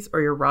Factories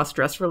or your Ross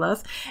Dress for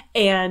Less,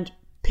 and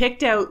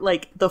picked out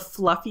like the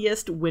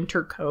fluffiest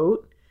winter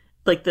coat,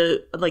 like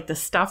the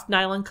stuffed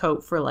nylon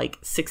coat for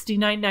like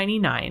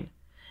 $69.99,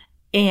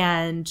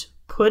 and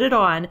put it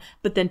on,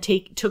 but then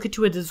took it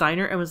to a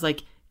designer and was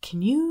like,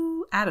 can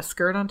you add a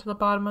skirt onto the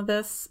bottom of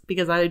this?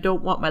 Because I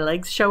don't want my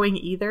legs showing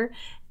either.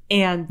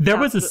 And there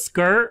was a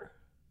skirt?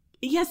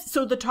 Yes.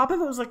 So the top of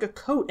it was like a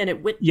coat, and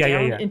it went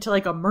down into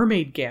like a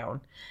mermaid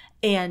gown.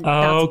 And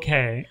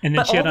okay. And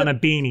then she had on a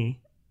beanie.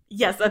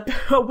 Yes,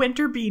 a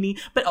winter beanie.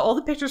 But all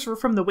the pictures were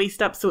from the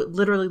waist up, so it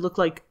literally looked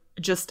like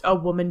just a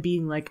woman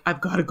being like,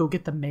 I've got to go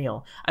get the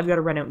mail. I've got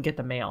to run out and get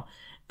the mail.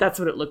 That's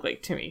what it looked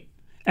like to me.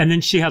 And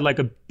then she had like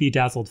a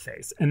bedazzled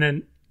face. And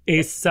then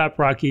A$AP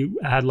Rocky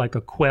had like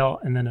a quilt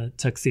and then a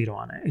tuxedo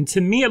on it. And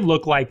to me, it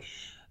looked like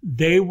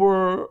they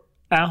were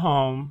at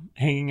home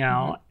hanging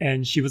out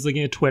and she was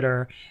looking at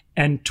Twitter.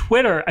 And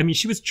Twitter, I mean,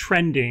 she was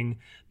trending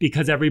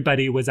because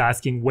everybody was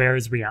asking, where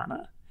is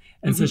Rihanna?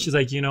 And so she's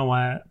like, you know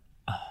what?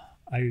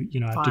 I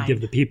have to give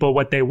the people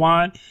what they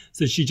want.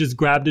 So she just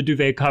grabbed a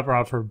duvet cover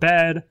off her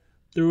bed,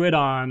 threw it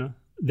on.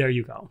 There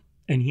you go.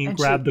 And he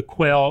grabbed the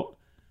quilt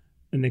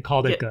and they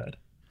called it good.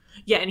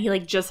 Yeah. And he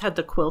like just had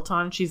the quilt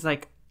on. She's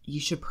like, you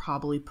should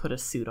probably put a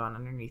suit on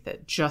underneath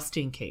it just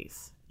in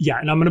case. Yeah.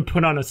 And I'm going to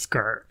put on a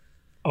skirt.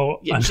 Oh,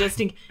 yeah, just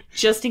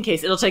in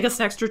case. It'll take us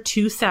an extra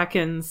 2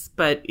 seconds,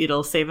 but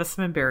it'll save us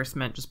some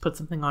embarrassment. Just put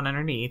something on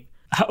underneath.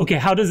 Okay.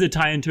 How does it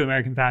tie into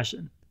American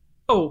fashion?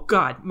 Oh,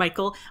 God,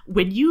 Michael,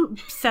 when you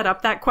set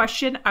up that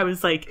question, I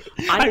was like,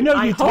 I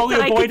know you totally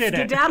avoided it.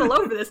 I could skedaddle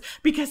over this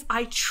because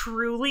I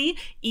truly,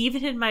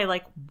 even in my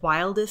like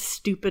wildest,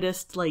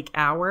 stupidest like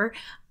hour,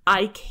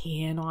 I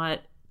cannot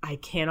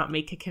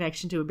make a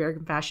connection to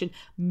American fashion.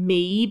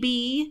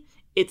 Maybe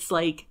it's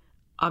like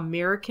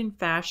American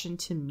fashion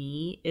to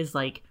me is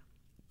like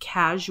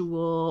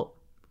casual,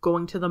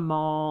 going to the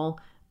mall,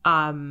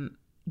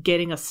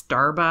 getting a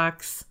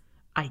Starbucks.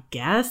 I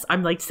guess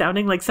I'm like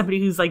sounding like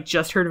somebody who's like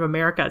just heard of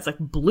America. It's like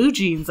blue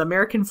jeans,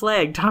 American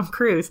flag, Tom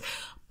Cruise.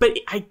 But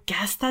I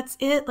guess that's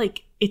it.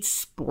 Like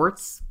it's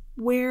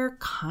sportswear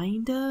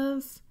kind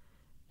of.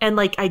 And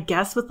like I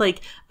guess with like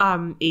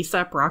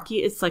A$AP Rocky,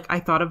 it's like I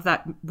thought of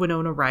that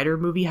Winona Ryder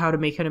movie, How to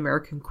Make an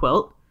American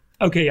Quilt.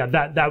 Okay, yeah,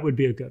 that would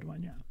be a good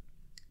one, yeah.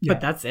 But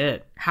that's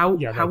it. How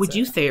would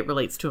you say it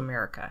relates to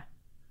America?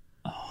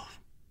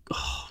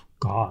 Oh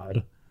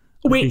God.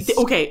 Wait,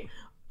 okay.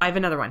 I have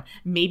another one.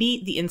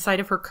 Maybe the inside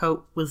of her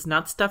coat was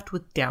not stuffed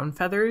with down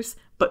feathers,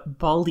 but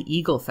bald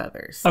eagle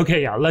feathers.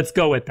 Okay, yeah, let's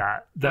go with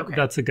that.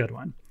 That's a good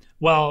one.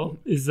 Well,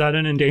 is that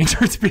an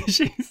endangered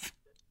species?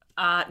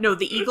 No,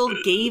 the eagle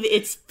gave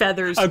its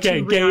feathers to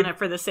Rihanna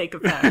for the sake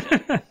of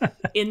fashion.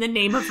 In the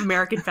name of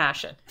American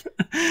fashion.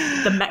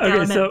 The Met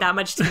Gala meant that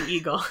much to the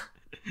eagle.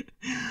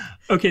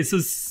 Okay, so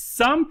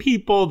some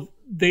people,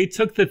 they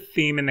took the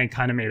theme and they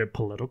kind of made it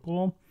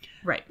political.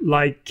 Right.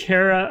 Like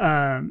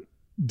Cara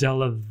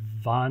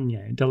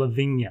Delevingne.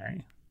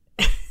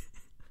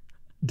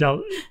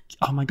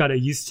 Oh my God, I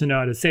used to know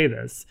how to say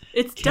this.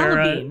 It's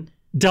Delevingne.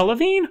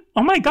 Delevingne?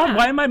 Oh my God,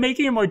 why am I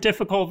making it more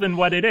difficult than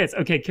what it is?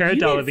 Okay, Cara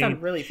Delevingne. Made it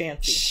sound really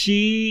fancy.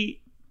 She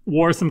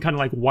wore some kind of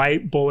like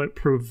white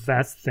bulletproof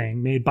vest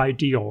thing made by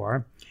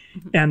Dior.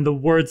 And the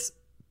words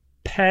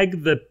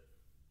 "peg the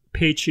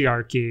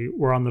patriarchy"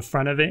 were on the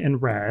front of it in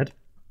red.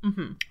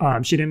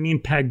 She didn't mean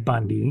Peg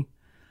Bundy.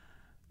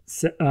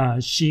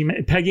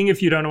 Pegging,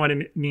 if you don't know what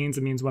it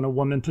means when a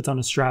woman puts on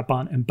a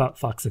strap-on and butt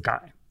fucks a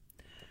guy.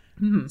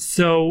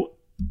 So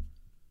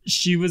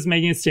she was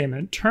making a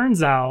statement.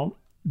 Turns out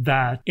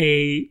that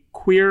a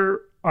queer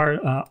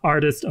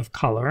artist of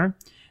color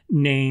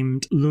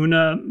named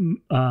Luna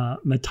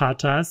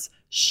Matatas,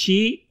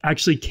 she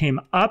actually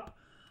came up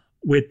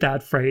with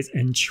that phrase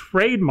and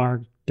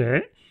trademarked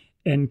it.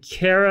 And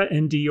Cara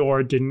and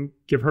Dior didn't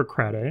give her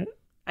credit.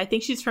 I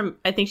think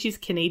she's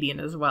Canadian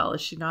as well,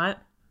 is she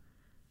not?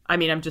 I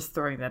mean, I'm just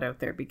throwing that out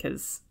there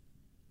because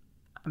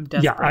I'm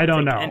desperate. Yeah, I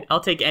don't know. I'll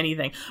take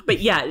anything.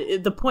 But yeah,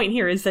 the point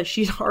here is that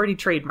she's already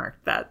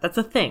trademarked that. That's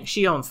a thing.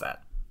 She owns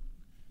that.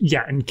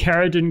 Yeah, and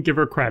Cara didn't give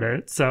her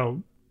credit.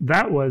 So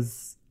that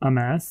was a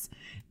mess.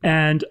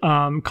 And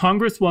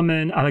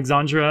Congresswoman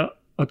Alexandria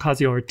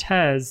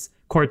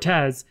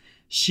Ocasio-Cortez,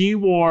 she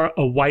wore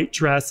a white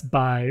dress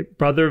by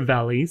Brother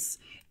Velis.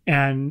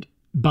 And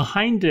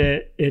behind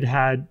it, it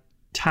had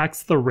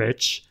 "Tax the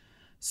Rich"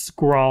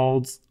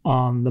 scrawled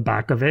on the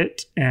back of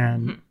it.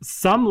 And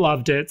some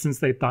loved it since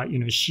they thought,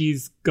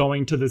 she's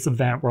going to this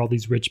event where all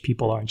these rich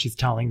people are and she's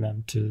telling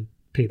them to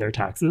pay their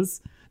taxes,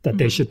 that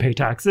they should pay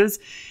taxes.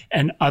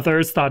 And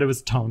others thought it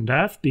was tone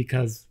deaf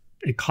because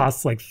it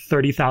costs like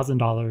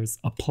 $30,000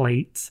 a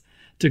plate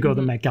to go to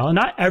the Met Gala.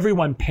 Not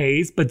everyone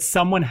pays, but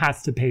someone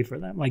has to pay for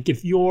them. Like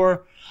if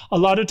you're, a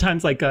lot of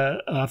times like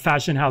a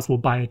fashion house will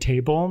buy a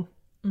table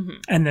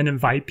and then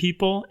invite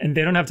people and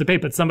they don't have to pay,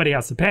 but somebody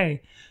has to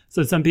pay.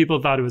 So some people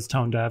thought it was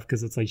tone deaf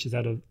because it's like she's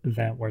at an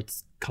event where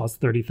it's costs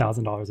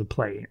 $30,000 a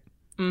plate.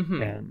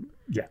 And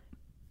yeah.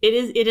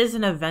 It is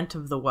an event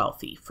of the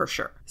wealthy for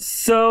sure.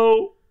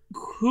 So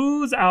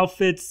whose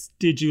outfits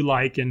did you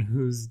like and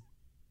whose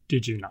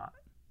did you not?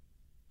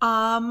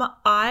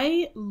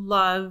 I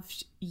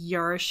loved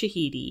Yara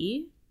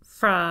Shahidi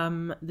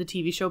from the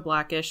TV show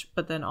Blackish,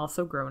 but then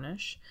also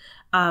Grownish.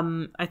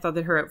 I thought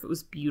that her outfit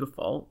was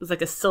beautiful. It was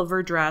like a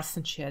silver dress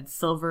and she had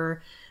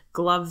silver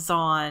gloves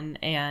on,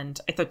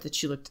 and I thought that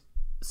she looked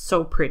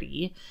so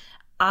pretty.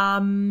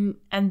 And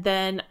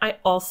then I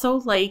also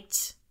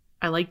liked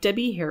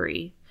Debbie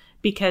Harry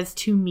because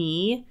to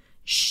me,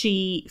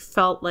 she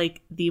felt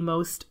like the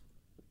most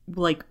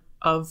like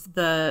of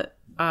the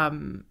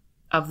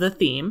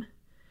theme,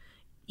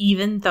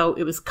 even though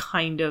it was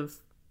kind of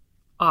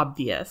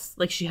obvious.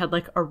 Like she had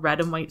like a red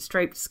and white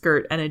striped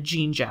skirt and a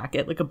jean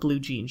jacket, like a blue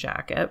jean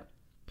jacket.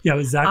 Yeah, it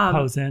was Zach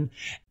Posen.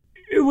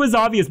 It was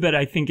obvious, but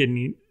I think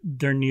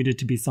there needed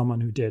to be someone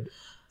who did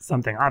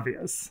something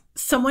obvious.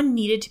 Someone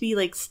needed to be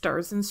like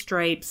Stars and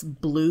Stripes,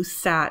 blue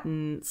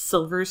satin,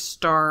 silver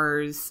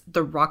stars,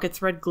 the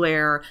Rockets red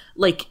glare,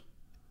 like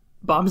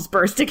bombs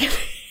bursting in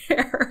the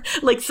air.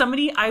 Like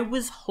somebody, I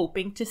was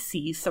hoping to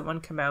see someone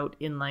come out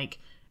in like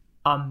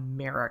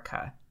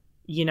America,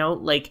 you know,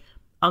 like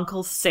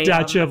Uncle Sam.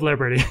 Statue of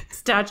Liberty.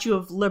 Statue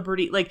of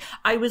Liberty. Like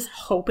I was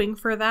hoping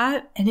for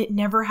that and it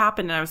never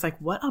happened. And I was like,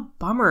 what a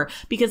bummer.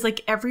 Because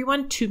like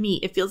everyone, to me,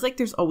 it feels like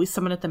there's always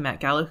someone at the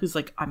Met Gala who's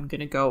like, I'm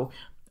going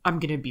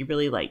to be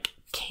really like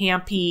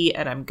campy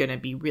and I'm going to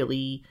be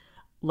really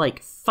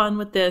like fun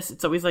with this.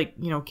 It's always like,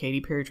 you know,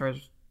 Katy Perry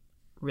tries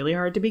really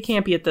hard to be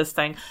campy at this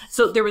thing.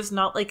 So there was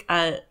not like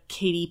a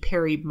Katy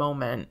Perry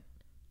moment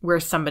where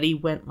somebody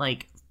went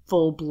like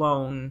full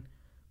blown,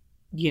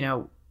 you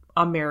know,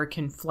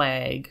 American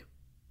flag,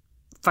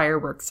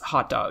 fireworks,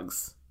 hot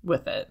dogs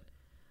with it.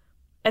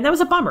 And that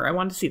was a bummer. I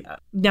wanted to see that.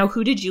 Now,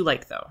 who did you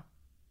like though?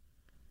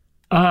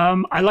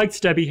 I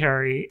liked Debbie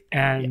Harry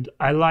and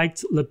I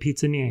liked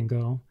Lupita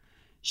Nyong'o.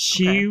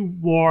 She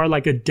wore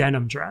like a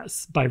denim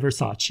dress by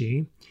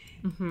Versace.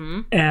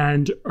 Mm-hmm.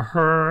 And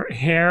her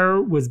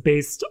hair was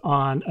based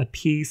on a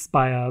piece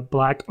by a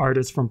Black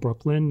artist from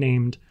Brooklyn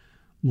named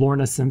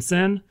Lorna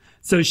Simpson.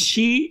 So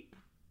she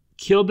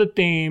killed the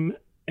theme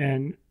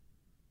and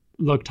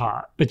looked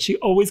hot, but she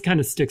always kind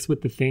of sticks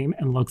with the theme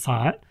and looks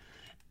hot.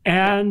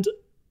 And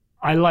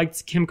I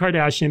liked Kim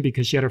Kardashian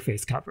because she had her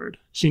face covered.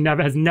 She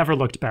has never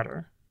looked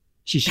better.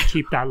 She should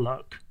keep that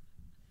look.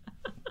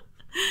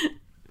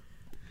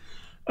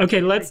 Okay,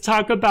 let's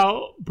talk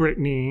about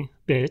Britney,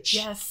 bitch.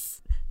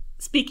 Yes.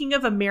 Speaking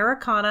of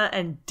Americana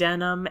and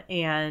denim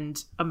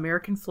and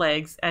American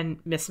flags and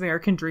Miss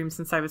American Dream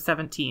since I was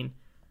 17.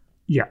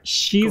 Yeah,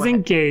 she's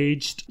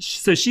engaged.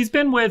 So she's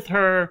been with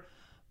her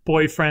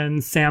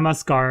boyfriend, Sam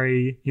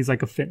Asghari. He's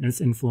like a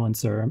fitness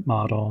influencer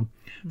model.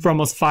 For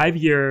almost 5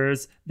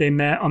 years. They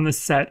met on the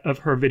set of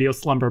her video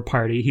Slumber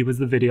Party. He was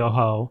the video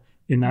hoe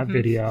in that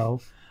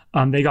video.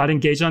 They got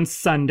engaged on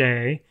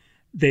Sunday.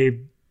 They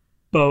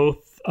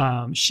both,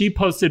 she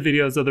posted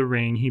videos of the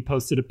ring. He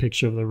posted a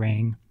picture of the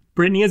ring.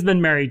 Britney has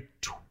been married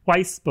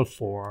twice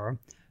before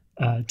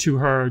to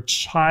her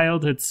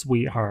childhood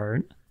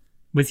sweetheart.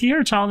 Was he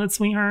her childhood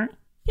sweetheart?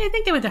 Yeah, I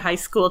think they went to high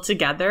school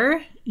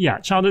together. Yeah,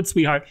 childhood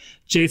sweetheart.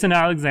 Jason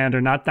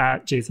Alexander, not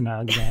that Jason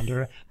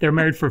Alexander. They're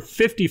married for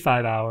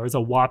 55 hours,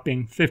 a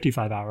whopping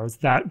 55 hours.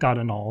 That got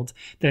annulled.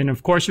 Then,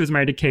 of course, she was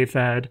married to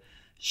K-Fed.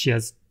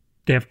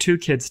 They have 2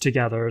 kids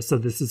together. So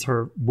this is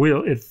her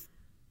will. If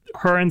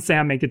her and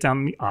Sam make it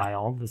down the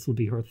aisle, this will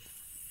be her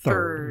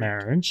third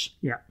marriage.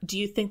 Yeah. Do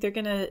you think they're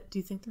gonna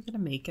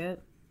make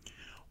it?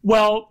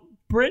 Well,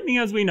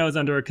 Britney, as we know, is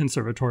under a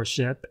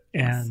conservatorship,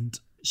 and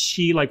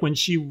she, like, when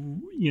she,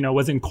 you know,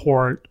 was in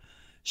court,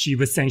 she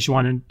was saying she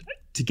wanted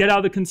to get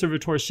out of the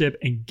conservatorship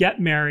and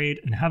get married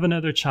and have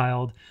another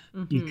child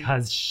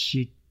because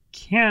she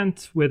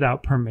can't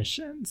without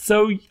permission.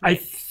 So I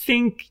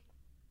think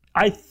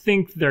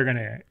they're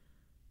gonna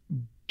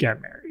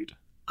get married.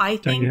 I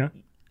think,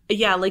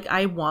 yeah, like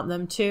I want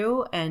them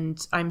to, and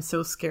I'm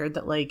so scared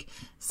that like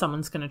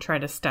someone's gonna try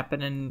to step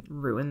in and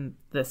ruin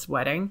this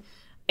wedding.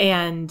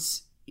 And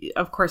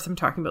of course, I'm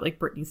talking about like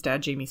Britney's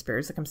dad, Jamie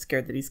Spears. Like I'm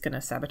scared that he's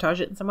gonna sabotage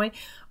it in some way.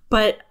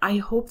 But I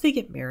hope they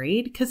get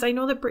married because I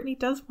know that Britney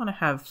does want to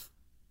have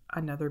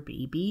another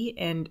baby,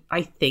 and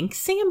I think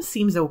Sam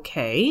seems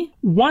okay.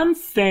 One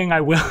thing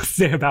I will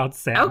say about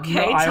Sam.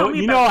 Okay, I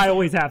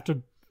always have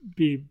to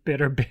be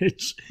bitter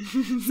bitch.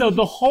 So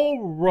the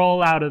whole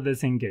rollout of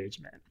this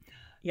engagement.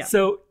 Yeah.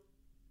 So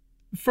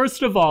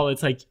first of all,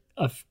 it's like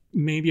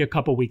maybe a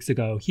couple weeks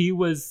ago, he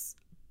was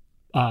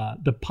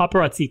the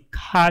paparazzi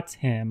caught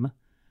him,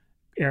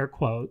 air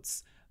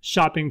quotes,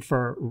 shopping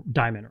for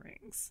diamond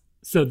rings.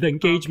 So the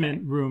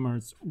engagement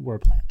rumors were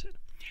planted.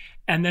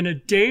 And then a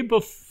day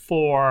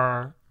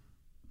before,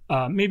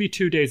 maybe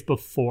 2 days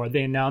before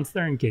they announced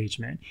their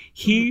engagement,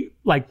 he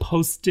like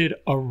posted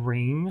a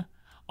ring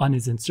on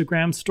his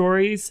Instagram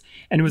stories,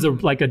 and it was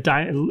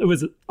it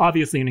was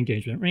obviously an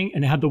engagement ring,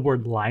 and it had the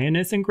word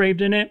lioness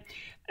engraved in it,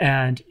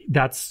 and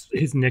that's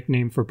his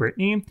nickname for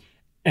Britney.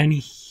 And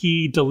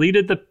he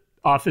deleted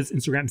off his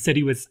Instagram, said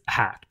he was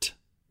hacked,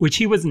 which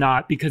he was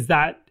not, because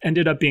that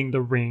ended up being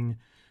the ring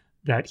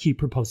that he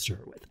proposed to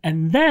her with.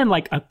 And then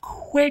like a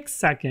quick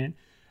second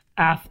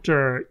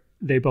after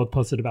they both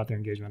posted about their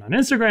engagement on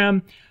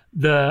Instagram,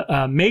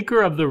 the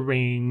maker of the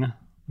ring,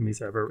 let me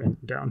see, I've written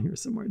down here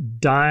somewhere,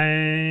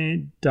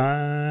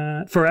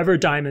 Forever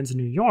Diamonds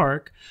New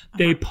York,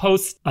 they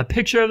post a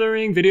picture of the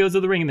ring, videos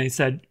of the ring, and they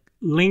said,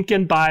 link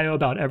in bio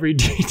about every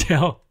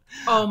detail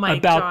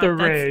about the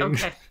ring.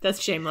 Okay, that's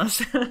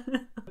shameless.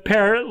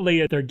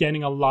 Apparently, they're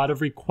getting a lot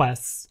of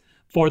requests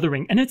for the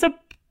ring, and it's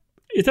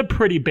a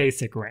pretty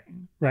basic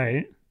ring,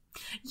 right?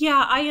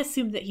 Yeah, I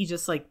assumed that he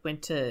just like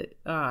went to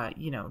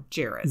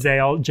Jared.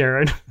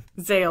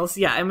 Zales,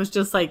 yeah, and was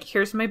just like,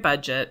 here's my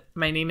budget.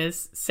 My name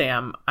is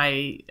Sam.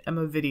 I am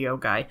a video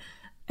guy,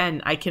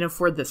 and I can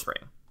afford this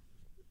ring.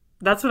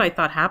 That's what I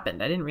thought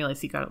happened. I didn't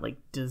realize he got it like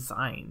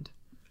designed.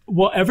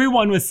 Well,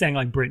 everyone was saying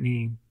like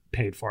Britney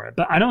paid for it.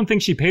 But I don't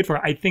think she paid for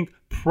it. I think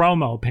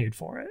promo paid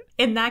for it.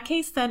 In that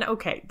case, then,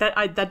 okay,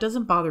 that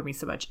doesn't bother me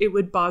so much. It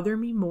would bother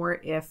me more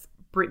if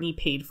Britney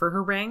paid for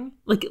her ring.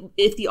 Like,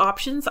 if the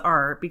options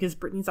are, because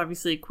Britney's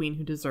obviously a queen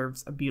who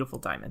deserves a beautiful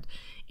diamond.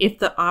 If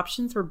the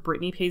options were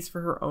Britney pays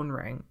for her own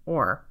ring,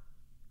 or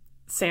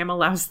Sam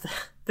allows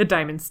the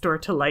diamond store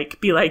to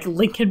be like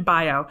link in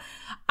bio,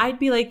 I'd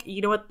be like,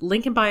 you know what?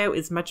 Link in bio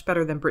is much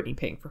better than Britney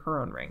paying for her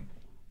own ring.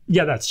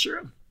 Yeah, that's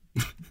true.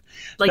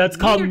 Like, that's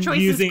called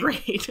using. Is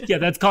great. Yeah,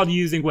 that's called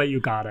using what you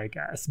got, I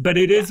guess. But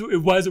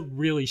it was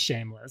really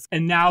shameless.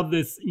 And now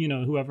this,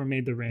 whoever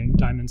made the ring,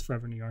 Diamonds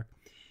Forever New York,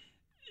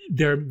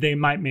 they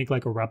might make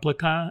like a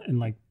replica and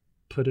like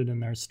put it in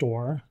their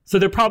store. So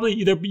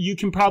you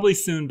can probably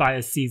soon buy a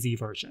CZ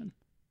version.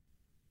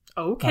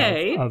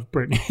 Okay. Of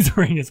Britney's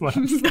ring is what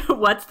I'm saying.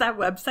 What's that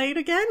website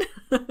again?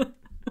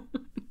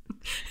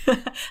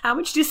 How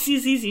much do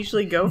CZs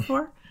usually go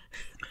for?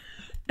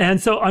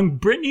 And so on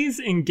Britney's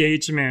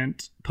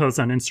engagement post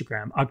on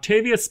Instagram,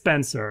 Octavia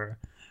Spencer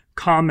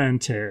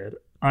commented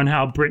on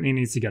how Britney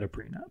needs to get a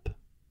prenup.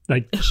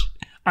 Like,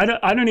 I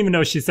don't even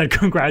know if she said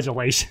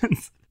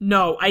congratulations.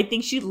 No, I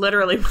think she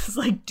literally was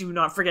like, do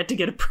not forget to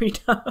get a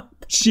prenup.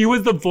 She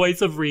was the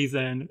voice of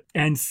reason.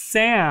 And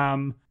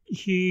Sam,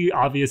 he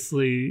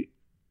obviously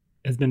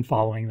has been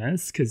following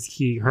this because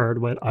he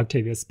heard what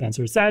Octavia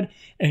Spencer said.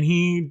 And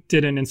he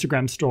did an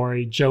Instagram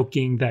story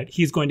joking that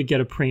he's going to get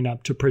a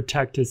prenup to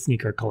protect his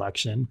sneaker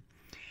collection.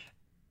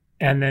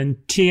 And then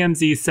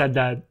TMZ said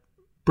that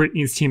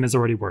Britney's team is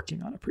already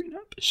working on a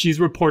prenup. She's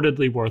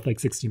reportedly worth like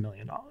 $60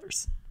 million.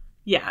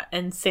 Yeah,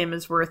 and Sam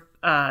is worth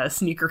a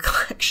sneaker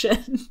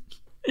collection.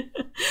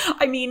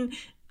 I mean,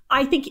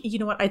 I think, you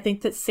know what? I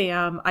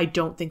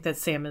don't think that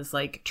Sam is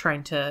like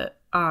trying to,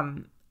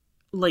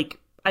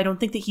 I don't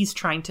think that he's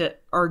trying to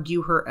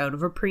argue her out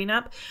of a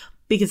prenup,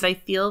 because I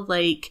feel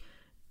like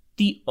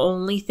the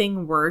only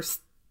thing worse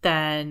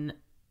than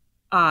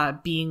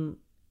being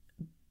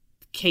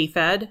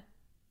K-Fed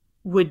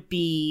would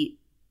be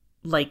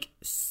like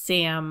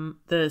Sam,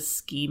 the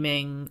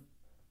scheming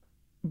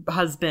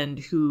husband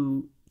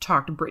who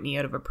talked Britney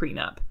out of a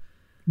prenup.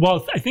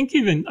 Well, I think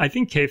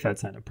K-Fed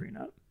signed a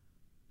prenup.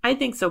 I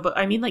think so, but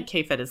I mean, like,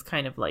 K-Fed is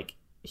kind of like,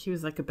 he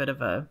was like a bit of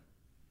a,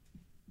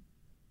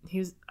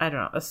 I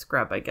don't know, a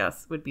scrub, I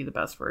guess would be the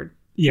best word.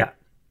 Yeah.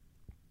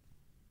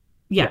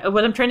 Yeah,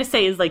 what I'm trying to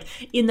say is, like,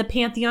 in the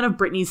pantheon of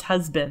Britney's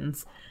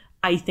husbands,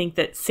 I think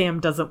that Sam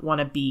doesn't want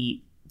to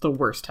be the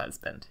worst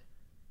husband.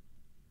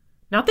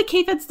 Not that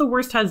K-Fed's the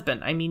worst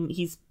husband. I mean,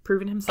 he's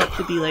proven himself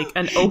to be, like,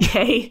 an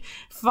okay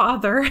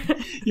father.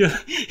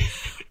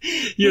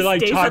 You're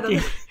like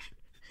talking.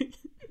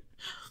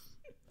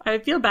 I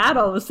feel bad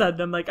all of a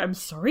sudden. I'm like, I'm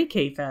sorry,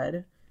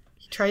 K-Fed.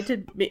 He tried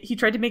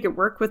to make it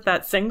work with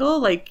that single.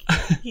 Like,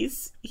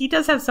 he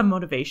does have some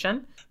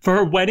motivation. For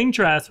her wedding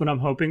dress, what I'm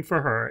hoping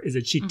for her is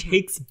that she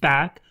takes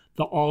back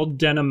the all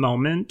denim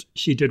moment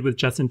she did with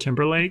Justin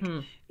Timberlake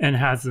and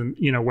has him,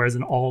 wears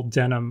an all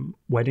denim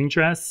wedding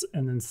dress,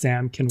 and then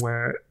Sam can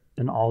wear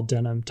an all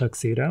denim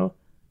tuxedo.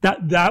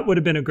 That would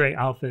have been a great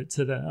outfit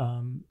to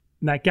the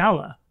Met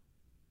Gala.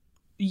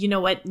 You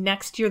know what?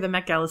 Next year, the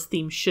Met Gala's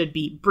theme should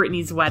be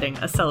Britney's wedding,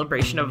 a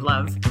celebration of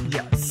love.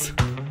 Yes.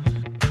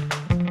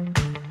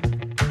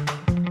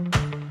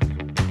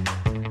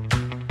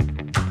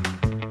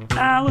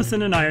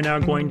 Allison and I are now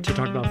going to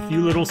talk about a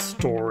few little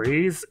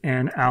stories.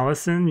 And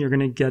Allison, you're going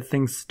to get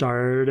things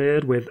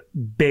started with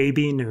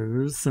baby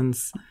news,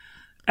 since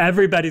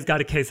everybody's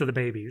got a case of the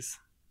babies.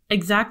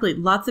 Exactly.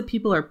 Lots of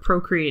people are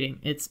procreating.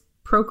 It's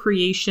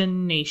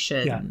Procreation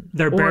Nation. Yeah,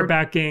 they're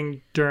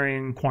barebacking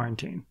during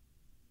quarantine.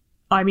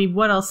 I mean,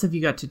 what else have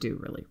you got to do,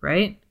 really,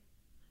 right?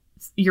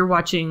 You're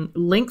watching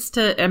links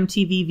to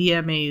MTV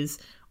VMAs,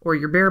 or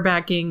you're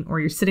barebacking, or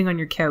you're sitting on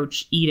your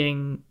couch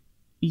eating,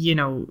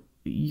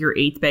 your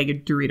 8th bag of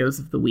Doritos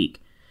of the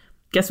week.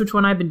 Guess which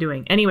one I've been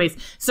doing? Anyways,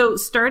 so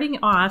starting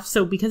off,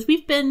 because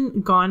we've been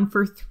gone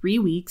for 3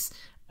 weeks,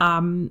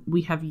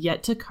 we have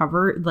yet to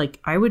cover,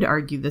 I would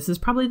argue this is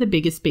probably the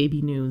biggest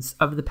baby news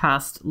of the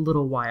past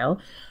little while.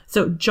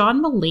 So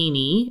John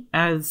Mulaney,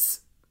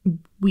 as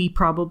we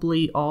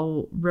probably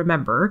all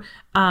remember,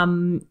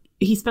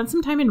 he spent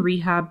some time in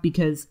rehab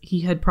because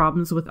he had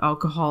problems with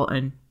alcohol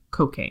and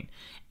cocaine.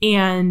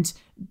 And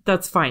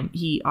that's fine.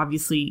 He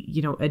obviously,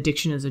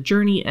 addiction is a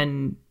journey,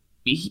 and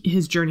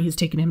his journey has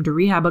taken him to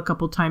rehab a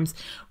couple times.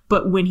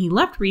 But when he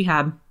left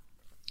rehab,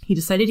 he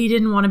decided he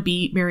didn't want to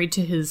be married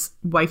to his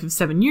wife of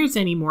 7 years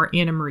anymore,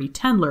 Anna Marie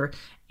Tendler.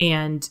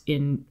 And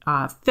in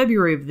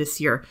February of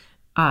this year,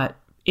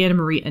 Anna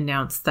Marie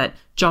announced that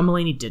John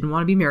Mulaney didn't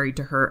want to be married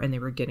to her and they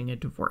were getting a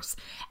divorce.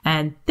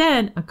 And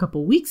then a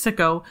couple weeks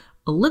ago,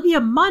 Olivia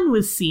Munn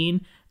was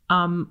seen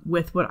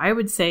with what I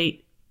would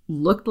say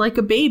looked like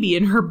a baby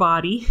in her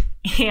body.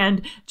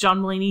 And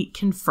John Mulaney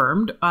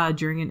confirmed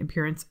during an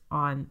appearance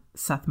on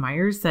Seth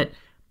Meyers that,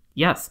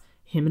 yes,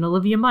 him and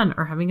Olivia Munn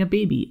are having a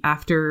baby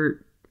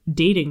after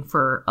dating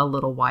for a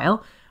little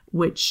while,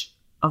 which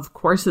of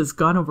course has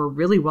gone over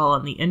really well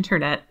on the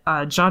internet.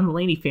 John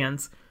Mulaney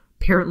fans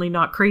apparently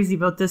not crazy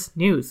about this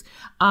news.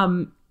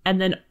 And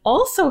then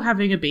also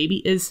having a baby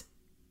is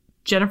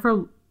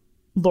Jennifer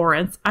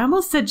Lawrence. I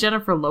almost said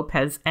Jennifer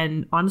Lopez.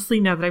 And honestly,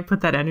 now that I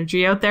put that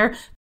energy out there,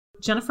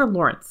 Jennifer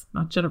Lawrence,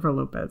 not Jennifer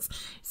Lopez.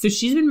 So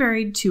she's been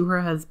married to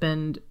her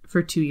husband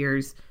for 2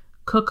 years,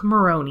 Cook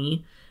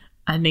Maroney,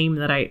 a name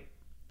that I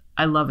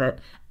love it.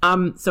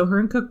 So her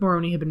and Cook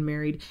Maroney have been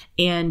married.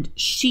 And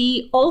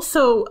she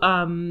also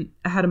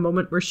had a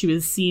moment where she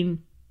was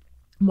seen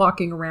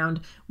walking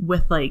around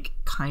with like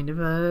kind of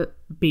a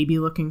baby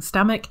looking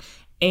stomach.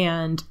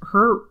 And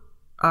her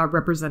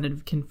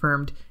representative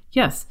confirmed,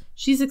 yes,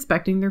 she's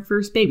expecting their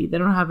first baby. They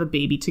don't have a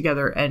baby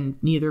together and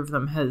neither of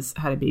them has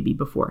had a baby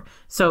before.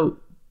 So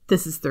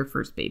this is their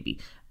first baby.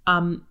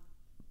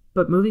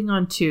 But moving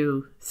on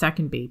to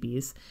second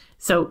babies.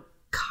 So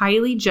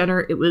Kylie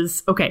Jenner,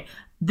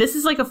 this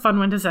is like a fun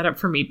one to set up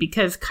for me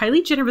because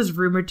Kylie Jenner was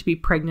rumored to be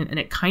pregnant and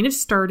it kind of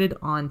started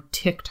on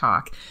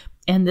TikTok.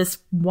 And this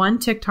one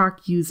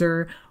TikTok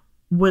user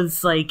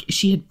was like,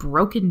 she had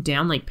broken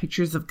down like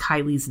pictures of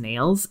Kylie's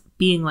nails,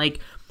 being like,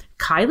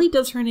 Kylie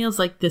does her nails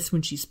like this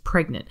when she's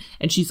pregnant.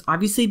 And she's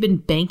obviously been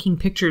banking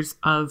pictures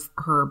of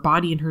her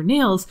body and her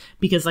nails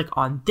because like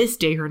on this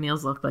day, her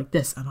nails look like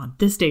this. And on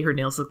this day, her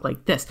nails look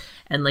like this.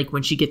 And like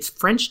when she gets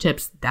French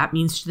tips, that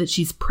means that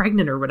she's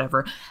pregnant or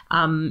whatever.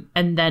 And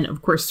then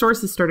of course,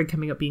 sources started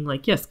coming up being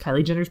like, yes,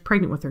 Kylie Jenner's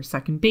pregnant with her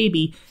second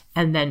baby.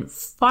 And then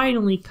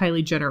finally,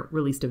 Kylie Jenner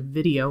released a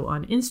video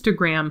on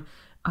Instagram.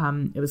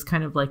 It was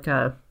kind of like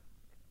an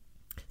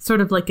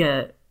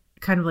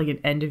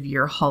end of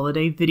year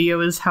holiday video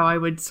is how I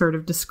would sort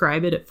of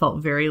describe it. It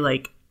felt very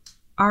like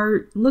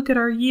look at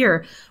our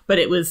year, but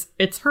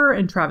it's her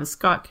and Travis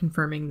Scott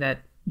confirming that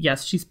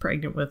yes, she's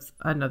pregnant with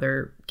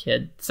another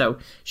kid. So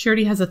she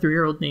already has a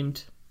 3-year-old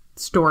named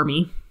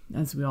Stormy,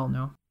 as we all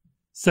know.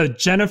 So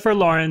Jennifer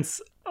Lawrence,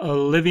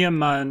 Olivia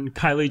Munn,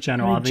 Kylie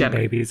Jenner, all the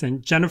babies,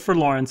 and Jennifer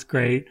Lawrence,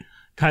 great.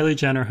 Kylie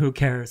Jenner, who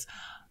cares?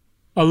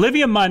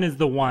 Olivia Munn is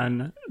the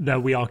one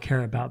that we all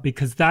care about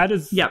because that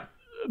is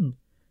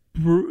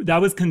that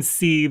was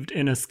conceived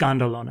in a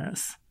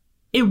scandalones.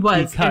 It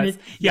was because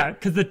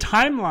the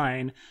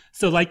timeline.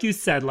 So, like you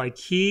said, like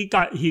he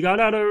got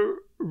out of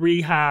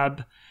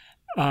rehab,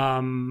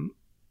 and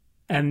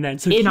then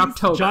in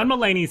October. John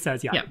Mulaney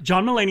says,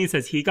 John Mulaney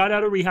says he got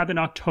out of rehab in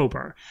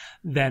October.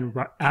 Then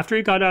after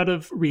he got out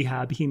of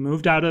rehab, he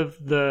moved out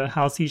of the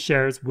house he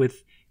shares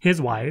with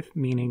his wife,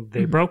 meaning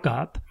they broke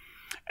up.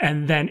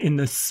 And then in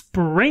the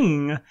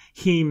spring,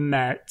 he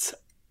met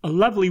a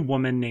lovely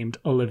woman named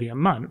Olivia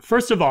Munn.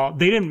 First of all,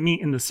 they didn't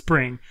meet in the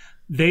spring.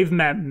 They've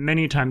met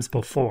many times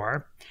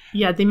before.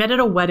 Yeah, they met at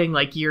a wedding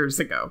like years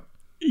ago.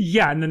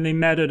 Yeah, and then they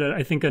met at,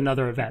 I think,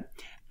 another event.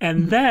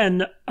 And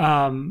then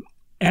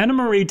Anna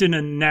Marie didn't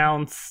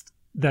announce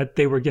that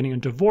they were getting a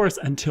divorce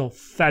until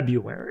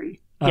February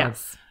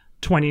of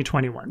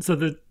 2021. So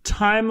the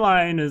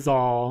timeline is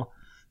all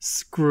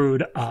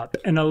screwed up.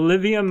 And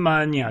Olivia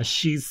Munn,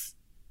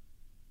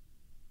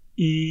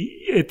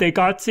 if they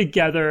got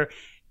together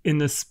in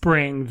the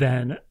spring,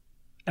 then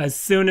as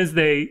soon as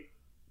they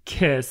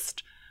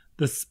kissed,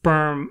 the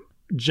sperm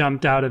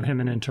jumped out of him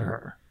and into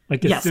her.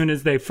 Like as soon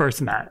as they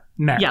first met.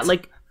 Yeah,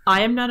 like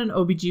I am not an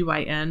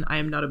OBGYN. I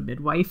am not a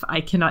midwife.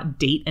 I cannot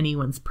date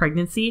anyone's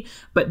pregnancy.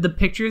 But the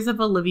pictures of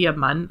Olivia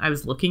Munn, I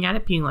was looking at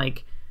it being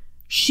like,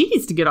 she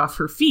needs to get off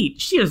her feet.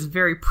 She is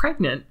very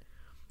pregnant.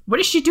 What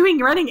is she doing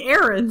running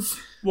errands?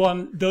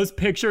 Well, those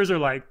pictures are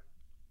like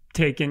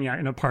taken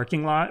in a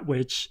parking lot,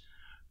 which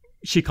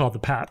she called the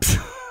Paps.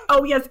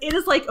 Oh, yes. It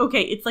is like,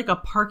 okay, it's like a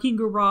parking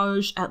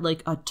garage at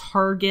like a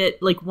Target,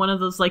 like one of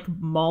those like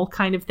mall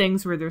kind of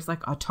things where there's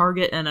like a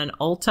Target and an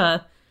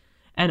Ulta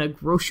and a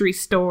grocery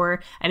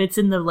store. And it's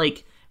in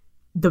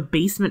the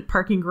basement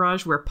parking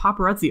garage where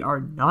paparazzi are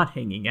not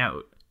hanging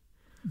out.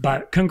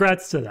 But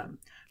congrats to them.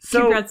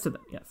 So, congrats to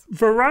them, yes.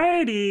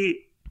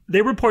 Variety,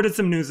 they reported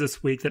some news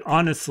this week that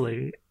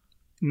honestly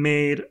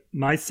made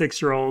my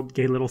 6-year-old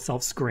gay little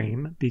self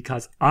scream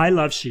because I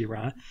love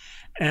She-Ra.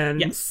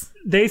 And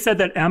they said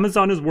that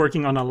Amazon is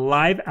working on a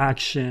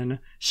live-action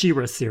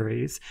She-Ra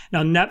series.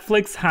 Now,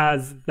 Netflix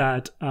has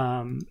that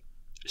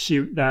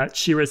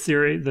She-Ra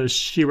series, the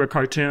She-Ra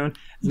cartoon.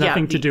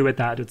 Nothing to do with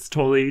that. It's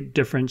totally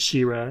different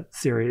She-Ra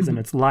series, and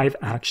it's live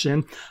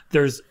action.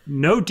 There's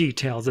no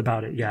details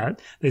about it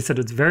yet. They said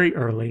it's very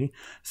early.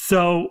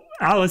 So,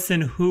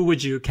 Allison, who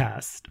would you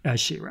cast as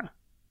She-Ra?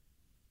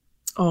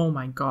 Oh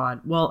my God.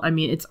 Well, I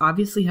mean, it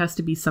obviously has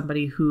to be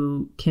somebody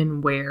who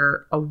can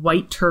wear a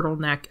white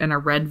turtleneck and a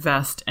red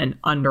vest and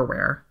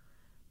underwear,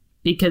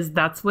 because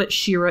that's what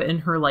She-Ra in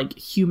her like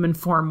human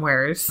form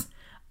wears.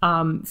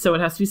 So it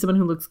has to be someone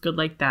who looks good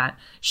like that.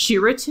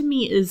 She-Ra to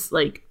me is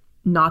like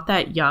not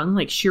that young.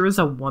 Like She-Ra's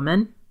a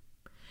woman.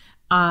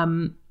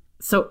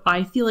 So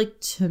I feel like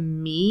to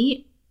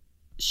me,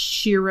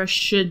 She-Ra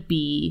could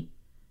be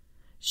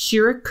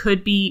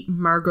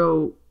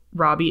Margot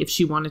Robbie if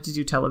she wanted to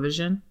do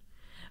television.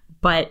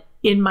 But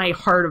in my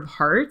heart of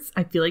hearts,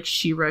 I feel like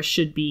She-Ra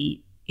should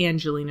be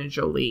Angelina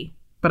Jolie.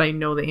 But I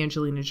know that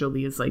Angelina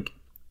Jolie is like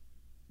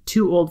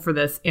too old for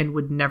this and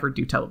would never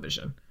do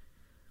television.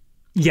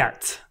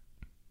 Yet.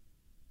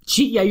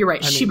 Yeah, you're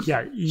right.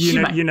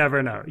 You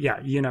never know. Yeah,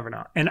 you never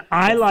know. And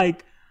I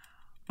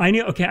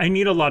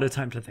need a lot of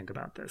time to think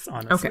about this,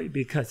 honestly,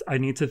 because I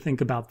need to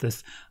think about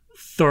this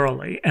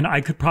thoroughly. And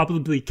I could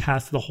probably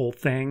cast the whole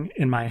thing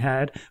in my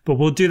head, but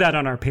we'll do that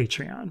on our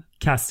Patreon,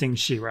 Casting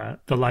She-Ra,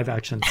 the live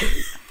action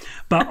series.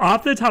 But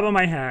off the top of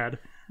my head,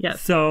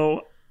 yes.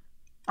 So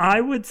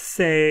I would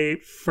say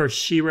for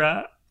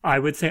She-Ra, I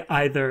would say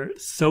either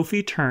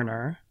Sophie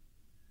Turner.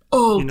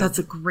 Oh, that's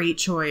a great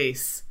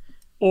choice.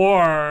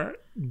 Or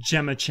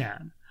Gemma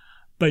Chan.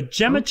 But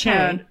Gemma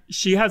Chan,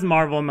 she has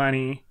Marvel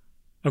money.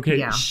 Okay,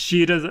 yeah.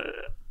 She does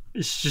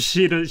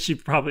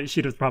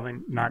probably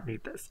not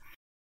need this.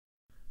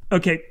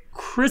 Okay,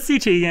 Chrissy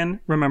Teigen,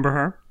 remember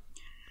her?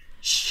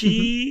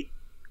 She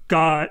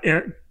got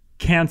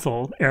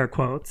canceled, air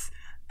quotes,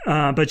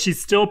 but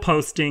she's still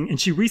posting.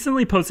 And she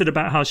recently posted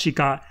about how she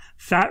got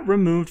fat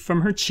removed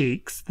from her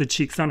cheeks, the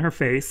cheeks on her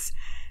face.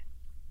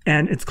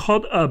 And it's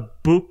called a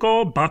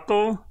buccal,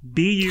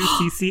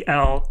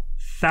 BUCCL,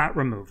 fat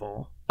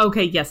removal.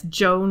 Okay, yes,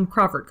 Joan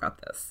Crawford got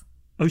this.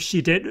 Oh,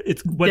 she did?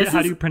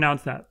 How do you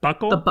pronounce that?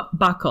 Buckle? The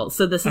buckle.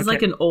 So this is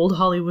like an old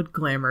Hollywood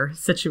glamour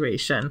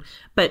situation.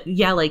 But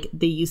yeah, like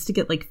they used to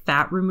get like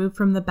fat removed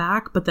from the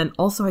back. But then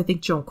also I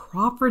think Joan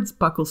Crawford's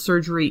buckle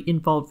surgery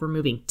involved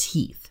removing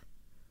teeth.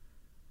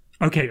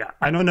 Okay, yeah.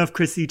 I don't know if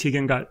Chrissy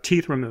Teigen got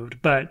teeth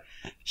removed, but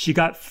she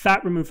got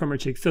fat removed from her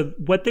cheeks. So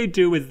what they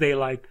do is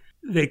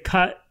they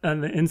cut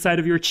on the inside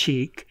of your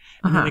cheek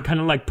and then they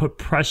kind of like put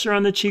pressure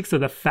on the cheek so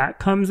the fat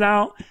comes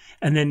out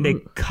and then they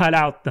cut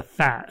out the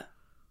fat.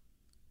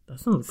 That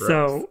sounds gross.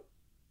 So,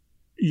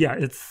 yeah,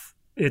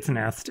 it's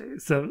nasty.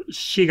 So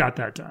she got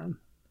that done.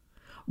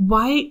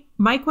 Why?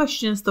 My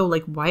question is though,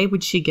 like, why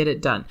would she get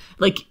it done?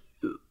 Like,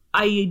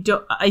 I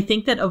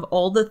think that of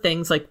all the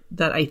things like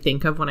that I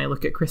think of when I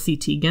look at Chrissy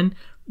Teigen,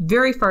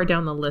 very far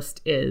down the list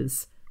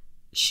is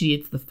she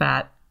needs the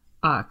fat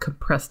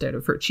compressed out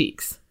of her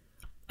cheeks.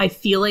 I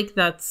feel like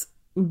that's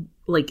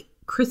like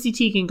Chrissy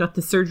Teigen got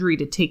the surgery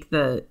to take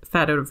the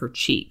fat out of her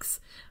cheeks,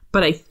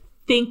 but I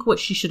think what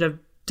she should have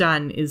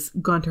done is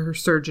gone to her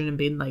surgeon and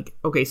been like,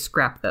 okay,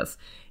 scrap this.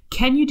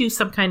 Can you do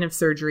some kind of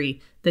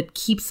surgery that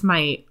keeps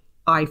my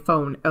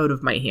iPhone out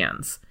of my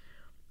hands?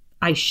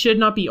 I should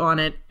not be on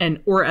it.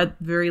 Or at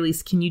the very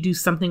least, can you do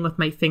something with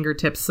my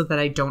fingertips so that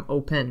I don't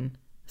open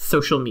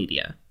social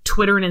media?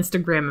 Twitter and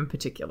Instagram in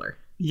particular.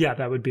 Yeah,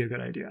 that would be a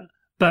good idea.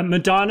 But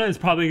Madonna is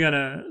probably going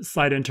to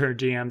slide into her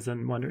DMs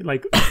and wonder,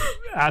 like,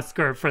 ask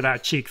her for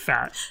that cheek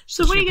fat.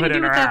 So what are you going to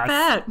do with that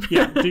fat?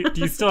 Yeah. Do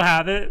you still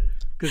have it?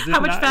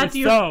 How much fat do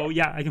you? So,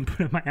 yeah, I can put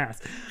it in my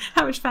ass.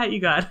 How much fat you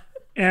got?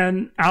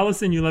 And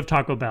Allison, you love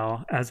Taco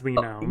Bell, as we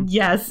know.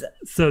 Yes.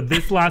 So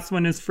this last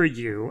one is for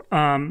you.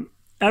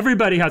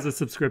 Everybody has a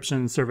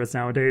subscription service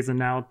nowadays, and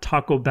now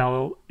Taco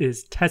Bell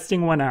is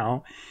testing one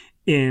out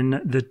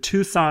in the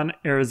Tucson,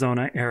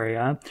 Arizona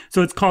area.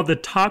 So it's called the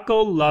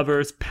Taco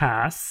Lovers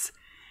Pass.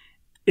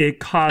 It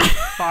costs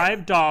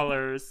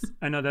 $5.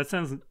 I know that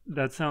sounds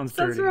dirty.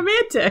 Sounds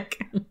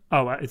romantic.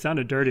 Oh, it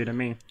sounded dirty to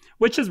me,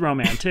 which is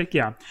romantic.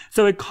 Yeah.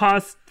 So it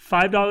costs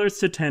 $5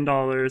 to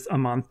 $10 a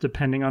month,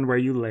 depending on where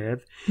you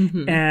live.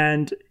 Mm-hmm.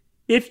 And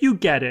if you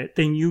get it,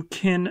 then you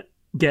can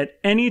get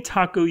any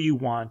taco you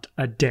want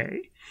a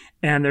day.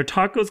 And their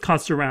tacos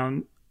cost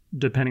around,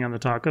 depending on the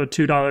taco,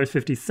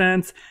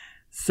 $2.50.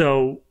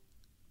 So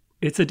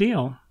it's a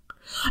deal.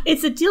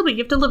 It's a deal, but you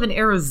have to live in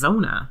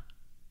Arizona.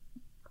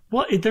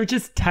 Well, they're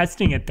just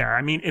testing it there.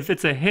 I mean, if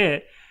it's a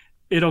hit,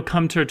 it'll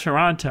come to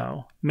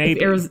Toronto.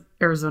 Maybe.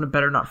 Arizona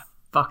better not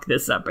fuck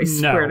this up. I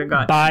swear to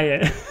God. Buy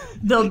it.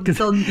 They'll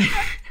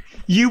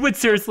You would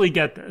seriously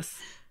get this.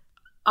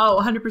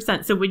 Oh,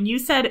 100%. So when you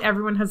said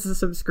everyone has a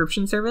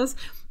subscription service,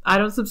 I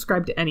don't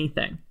subscribe to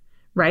anything,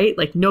 right?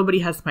 Like nobody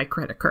has my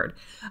credit card.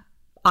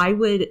 I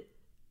would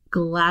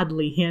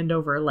gladly hand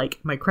over like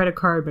my credit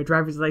card, my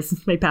driver's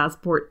license, my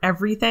passport,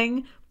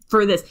 everything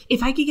for this.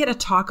 If I could get a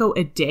taco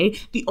a day,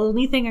 the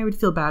only thing I would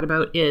feel bad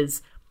about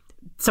is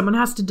someone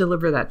has to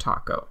deliver that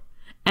taco.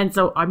 And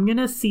so I'm going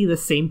to see the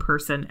same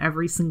person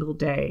every single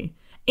day.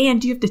 And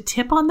do you have to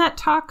tip on that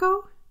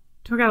taco?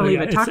 Do I got to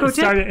leave a taco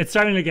tip? It's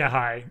starting to get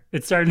high.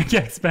 It's starting to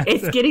get expensive.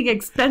 It's getting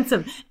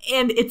expensive.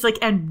 And it's like,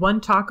 and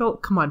one taco,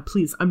 come on,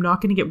 please. I'm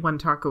not going to get one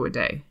taco a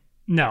day.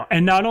 No.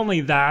 And not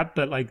only that,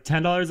 but like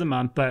 $10 a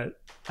month. But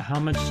how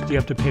much do you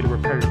have to pay to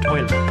repair your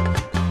toilet?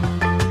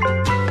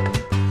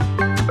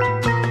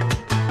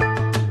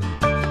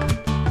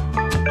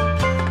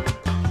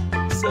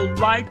 So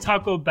like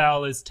Taco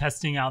Bell is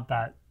testing out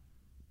that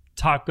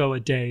taco a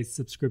day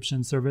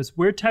subscription service,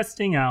 we're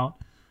testing out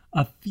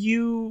a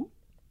few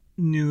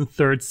new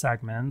third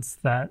segments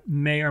that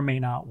may or may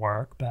not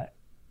work, but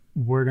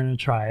we're going to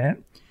try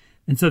it.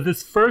 And so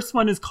this first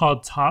one is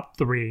called Top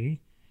 3,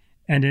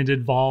 and it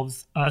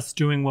involves us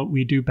doing what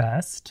we do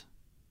best.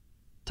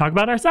 Talk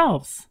about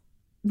ourselves.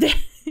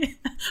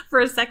 For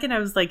a second, I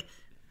was like,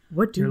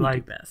 what do we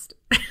do best?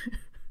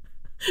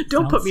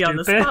 Don't put me on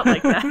the spot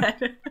like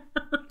that.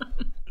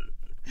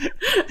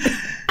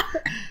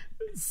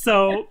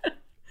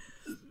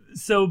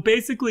 So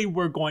basically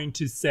we're going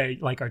to say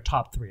like our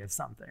top 3 of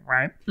something,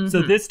 right?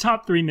 So this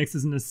top 3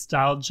 mixes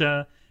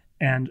nostalgia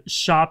and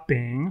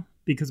shopping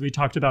because we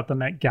talked about the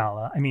Met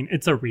Gala. I mean,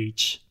 it's a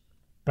reach,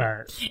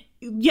 but...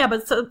 Yeah,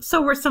 but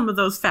so were some of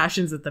those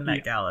fashions at the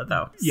Met Gala,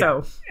 though.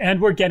 Yeah. So,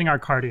 and we're getting our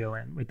cardio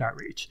in with that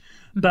reach.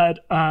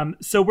 But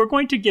so we're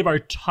going to give our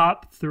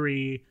top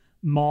 3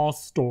 mall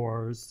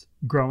stores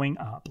growing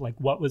up. Like,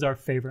 what was our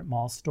favorite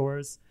mall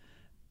stores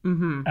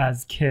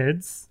as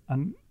kids?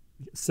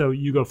 So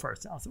you go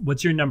first, Allison.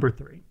 What's your number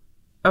 3?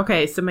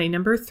 Okay, so my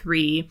number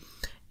 3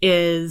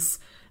 is...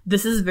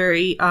 This is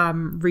very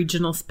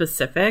regional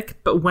specific,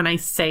 but when I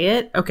say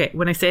it,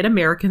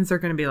 Americans are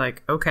going to be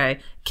like, okay.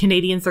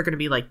 Canadians are going to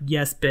be like,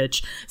 yes,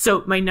 bitch.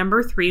 So my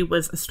number 3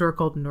 was a store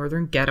called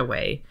Northern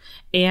Getaway.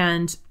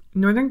 And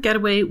Northern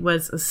Getaway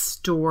was a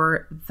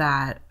store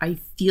that I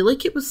feel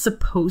like it was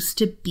supposed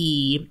to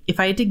be, if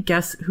I had to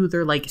guess who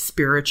their like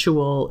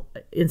spiritual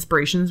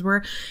inspirations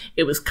were,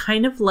 it was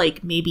kind of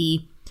like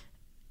maybe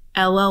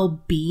LL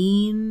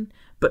Bean,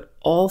 but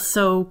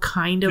also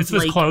kind of this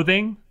was like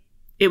clothing.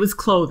 It was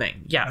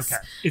clothing, yes.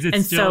 Okay. Is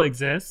it still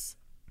exists?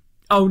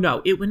 Oh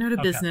no, it went out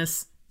of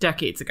business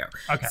decades ago.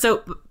 Okay.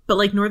 So, but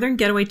like Northern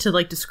Getaway, to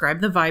like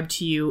describe the vibe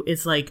to you,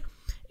 is like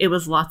it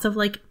was lots of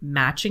like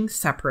matching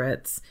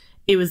separates.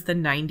 It was the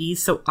 90s,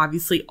 so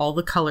obviously all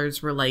the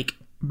colors were like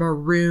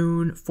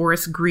maroon,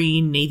 forest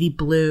green, navy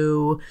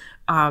blue,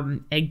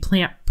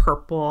 eggplant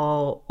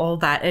purple, all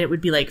that. And it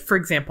would be like, for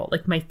example,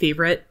 like my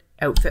favorite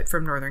outfit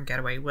from Northern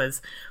Getaway was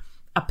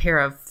a pair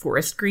of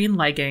forest green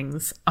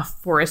leggings, a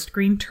forest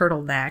green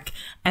turtleneck,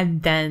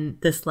 and then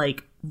this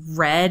like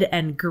red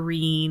and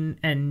green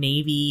and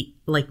navy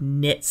like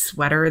knit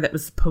sweater that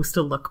was supposed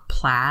to look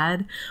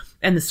plaid.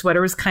 And the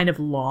sweater was kind of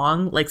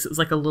long, like so it was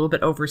like a little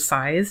bit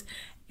oversized.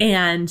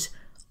 And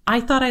I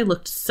thought I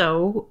looked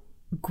so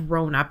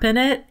grown up in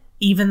it,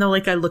 even though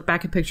like I look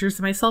back at pictures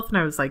of myself and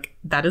I was like,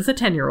 that is a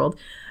 10-year-old.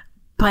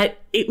 But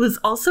it was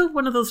also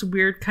one of those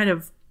weird kind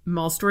of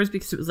mall stores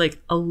because it was like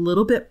a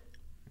little bit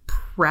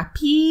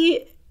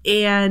preppy,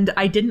 and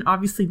I didn't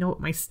obviously know what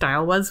my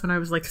style was when I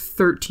was like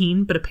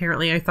 13, but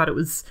apparently I thought it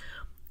was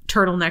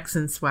turtlenecks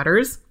and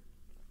sweaters.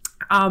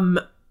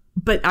 But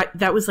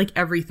that was like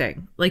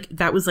everything. Like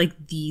that was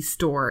like the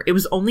store. It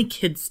was only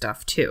kids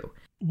stuff too.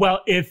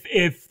 Well,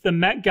 if the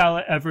Met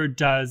Gala ever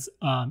does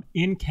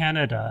in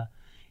Canada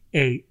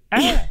an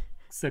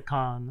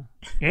lexicon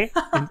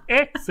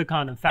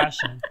of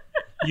fashion,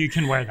 you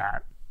can wear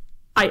that.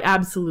 I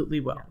absolutely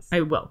will. Yes.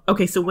 I will.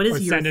 Okay, so what is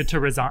or send it to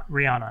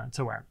Rihanna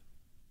to wear.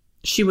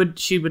 She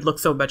would look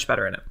so much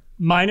better in it.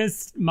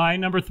 My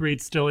number 3,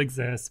 it still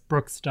exists,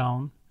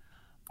 Brookstone.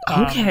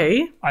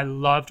 Okay. I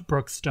loved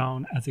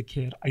Brookstone as a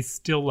kid. I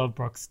still love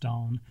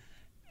Brookstone.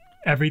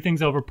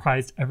 Everything's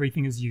overpriced.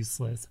 Everything is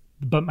useless.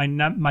 But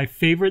my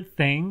favorite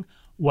thing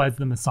was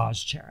the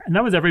massage chair. And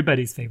that was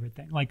everybody's favorite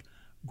thing. Like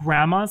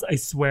grandmas, I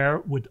swear,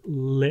 would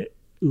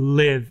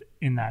live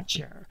in that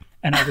chair.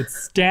 And I would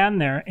stand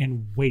there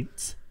and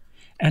wait.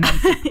 And I'm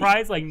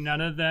surprised like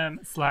none of them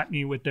slapped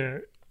me with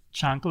their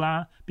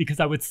chancla because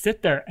I would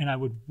sit there and I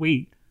would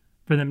wait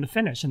for them to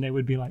finish. And they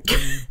would be like,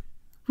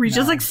 were you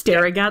just like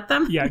staring at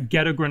them? Yeah,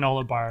 get a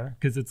granola bar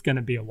because it's going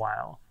to be a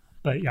while.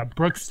 But yeah,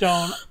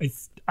 Brookstone,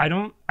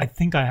 I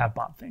think I have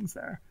bought things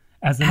there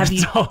as an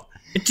adult.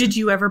 Did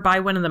you ever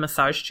buy one of the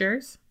massage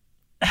chairs?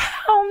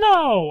 Hell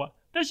no.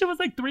 That shit was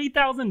like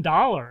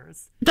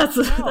 $3,000. That's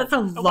a lot of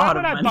money. Why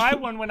would I buy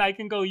one when I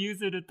can go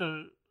use it at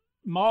the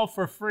mall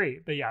for free?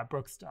 But yeah,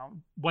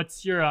 Brookstone.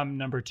 What's your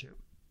number 2?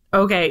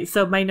 Okay,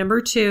 so my number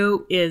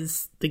 2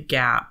 is the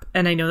Gap,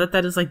 and I know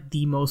that is like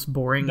the most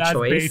boring choice. That's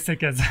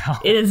basic as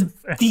hell. It is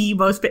the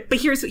most. But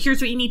here's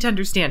what you need to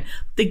understand: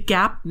 the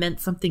Gap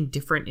meant something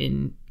different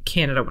in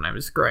Canada when I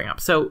was growing up.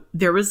 So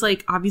there was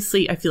like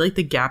obviously, I feel like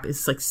the Gap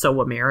is like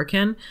so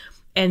American,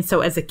 and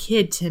so as a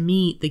kid, to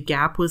me, the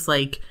Gap was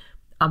like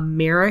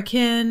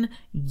American,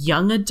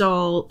 young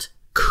adult,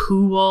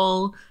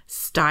 cool,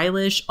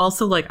 stylish.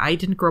 Also, like I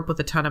didn't grow up with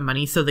a ton of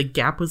money, so the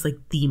Gap was like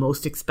the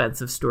most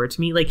expensive store to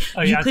me. Like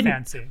you couldn't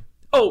fancy.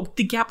 Oh,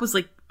 the Gap was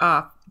like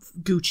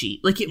Gucci.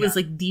 Like it was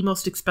like the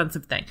most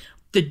expensive thing.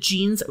 The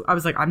jeans, I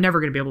was like, I'm never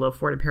gonna be able to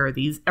afford a pair of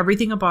these.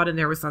 Everything I bought in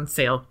there was on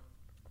sale.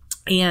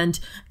 And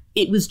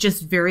it was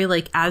just very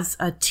like as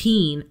a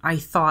teen, I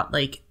thought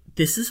like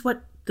this is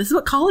what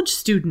college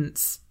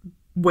students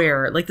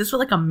wear. Like this is what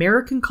like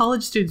American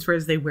college students wear,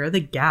 as they wear the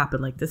Gap,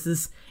 and like this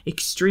is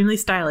extremely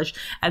stylish.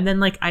 And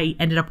then like I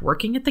ended up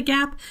working at the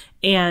Gap,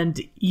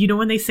 and you know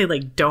when they say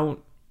like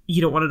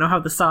you don't want to know how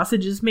the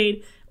sausage is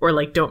made, or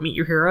like don't meet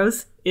your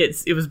heroes,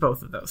 it was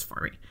both of those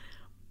for me.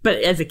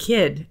 But as a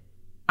kid,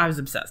 I was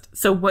obsessed.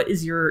 So what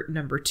is your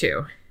number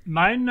 2?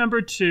 My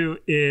number 2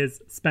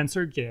 is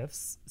Spencer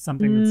Gifts,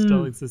 something that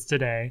still exists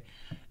today.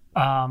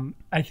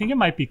 I think it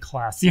might be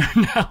classier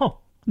now.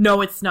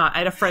 No, it's not. I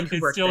had a friend who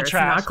worked still there.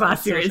 Trash. It's not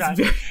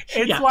classier.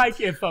 It's like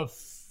if a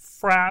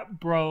frat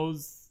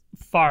bros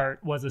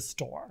fart was a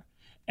store.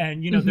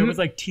 And, you know, there was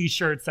like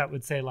t-shirts that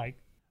would say like,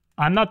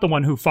 I'm not the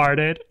one who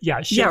farted.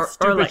 Yeah, shit,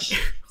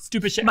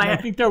 stupid shit. And I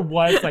think there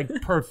was like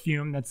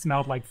perfume that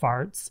smelled like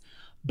farts.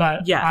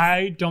 But yes.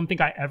 I don't think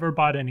I ever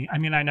bought any. I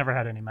mean, I never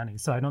had any money,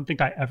 so I don't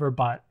think I ever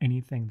bought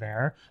anything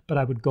there. But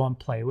I would go and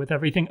play with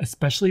everything.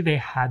 Especially they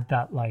had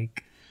that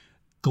like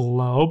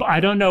globe. I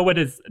don't know what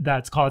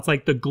that's called. It's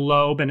like the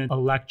globe and it's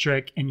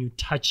electric and you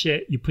touch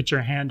it. You put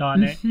your hand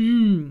on it.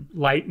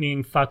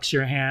 Lightning fucks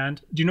your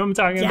hand. Do you know what I'm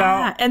talking about?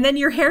 Yeah, and then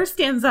your hair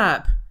stands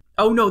up.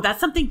 Oh, no, that's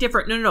something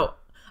different. No.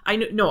 I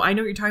know what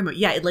you're talking about.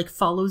 Yeah, it like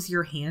follows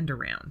your hand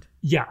around.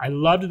 Yeah, I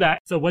loved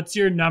that. So what's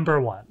your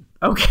number one?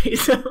 Okay,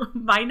 so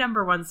my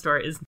number one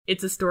store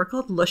it's a store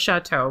called Le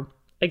Chateau.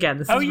 Again,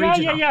 this is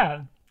regional.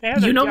 Yeah.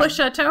 You know Le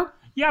Chateau?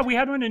 Yeah, we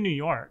had one in New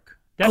York.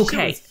 That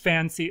shit was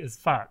fancy as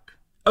fuck.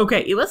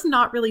 Okay, it was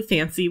not really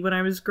fancy when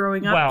I was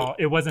growing up. Well,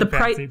 it wasn't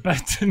fancy, but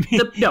to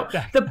me...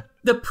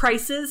 The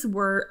prices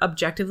were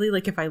objectively,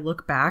 like if I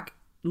look back,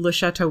 Le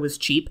Chateau was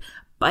cheap.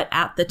 But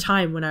at the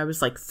time when I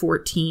was like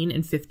 14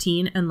 and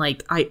 15 and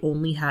like I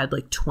only had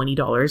like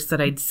 $20 that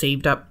I'd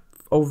saved up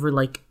over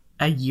like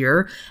a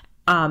year,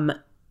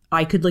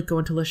 I could like go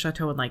into Le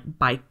Chateau and like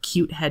buy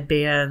cute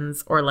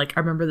headbands, or like I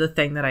remember the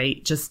thing that I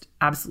just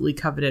absolutely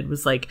coveted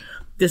was like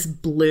this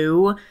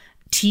blue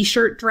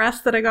t-shirt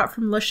dress that I got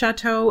from Le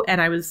Chateau, and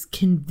I was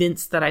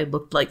convinced that I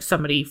looked like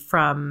somebody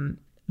from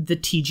the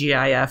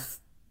TGIF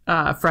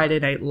Friday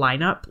night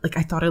lineup. Like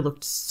I thought I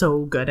looked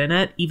so good in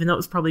it, even though it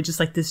was probably just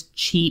like this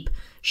cheap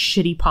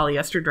shitty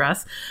polyester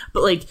dress.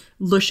 But like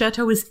Le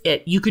Chateau is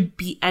it. You could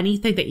be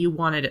anything that you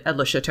wanted at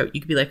Le Chateau.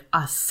 You could be like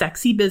a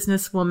sexy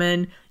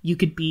businesswoman, you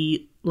could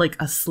be like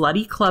a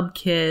slutty club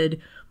kid.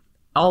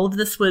 All of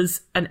this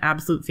was an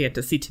absolute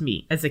fantasy to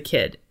me as a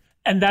kid.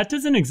 And that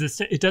doesn't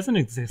exist. It doesn't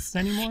exist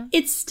anymore.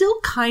 It still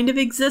kind of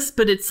exists,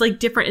 but it's like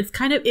different. It's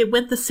kind of, it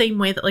went the same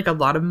way that like a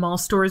lot of mall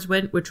stores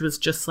went, which was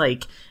just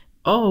like,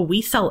 oh,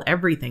 we sell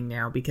everything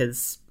now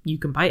because you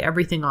can buy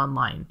everything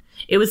online.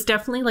 It was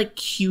definitely like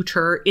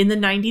cuter. In the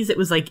 90s, it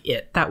was like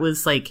it. That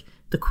was like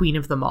the queen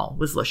of them all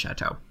was Le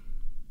Chateau.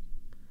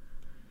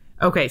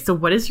 Okay, so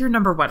what is your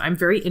number one? I'm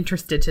very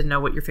interested to know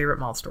what your favorite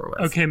mall store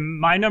was. Okay,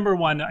 my number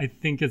one, I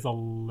think, is a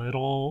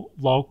little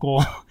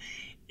local.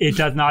 It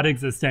does not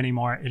exist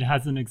anymore. It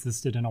hasn't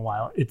existed in a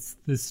while. It's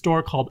this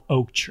store called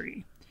Oak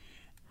Tree.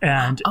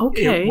 And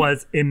It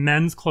was a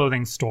men's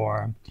clothing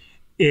store.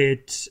 I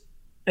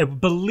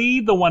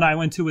believe the one I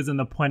went to was in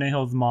the Puente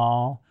Hills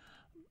Mall,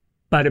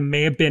 but it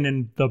may have been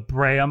in the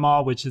Brea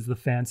Mall, which is the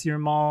fancier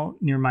mall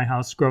near my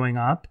house growing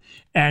up.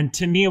 And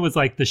to me, it was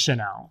like the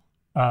Chanel.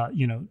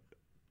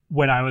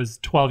 When I was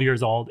 12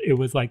 years old, it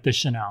was like the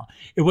Chanel.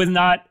 It was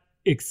not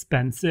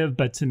expensive,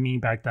 but to me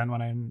back then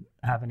when I didn't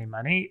have any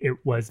money,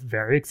 it was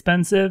very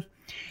expensive.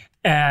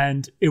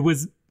 And it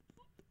was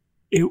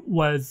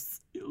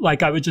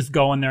like I would just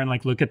go in there and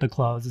like look at the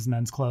clothes, as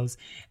men's clothes,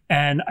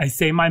 and I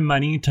saved my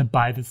money to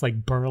buy this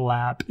like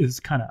burlap, it was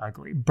kind of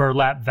ugly,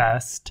 burlap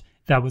vest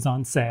that was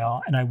on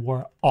sale, and I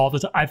wore all the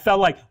time. I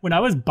felt like when I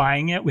was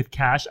buying it with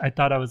cash, I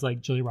thought I was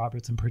like Julia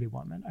Roberts in Pretty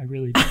Woman. I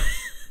really did.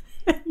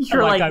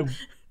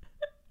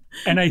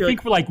 I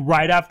think like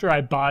right after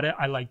I bought it,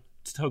 I like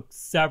took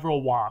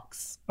several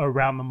walks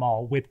around the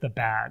mall with the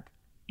bag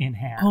in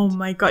hand. Oh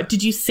my God.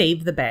 Did you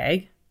save the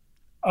bag?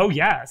 Oh,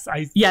 yes.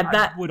 I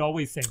would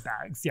always save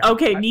bags. Yeah.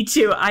 Okay, me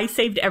too. I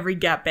saved every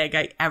Gap bag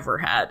I ever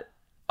had.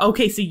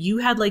 Okay, so you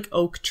had like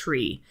Oak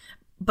Tree.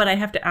 But I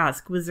have to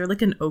ask, was there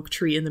like an oak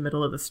tree in the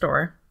middle of the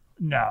store?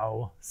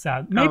 No.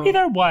 Sad. Maybe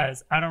there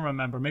was. I don't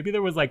remember. Maybe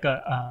there was like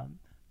a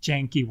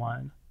janky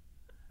one.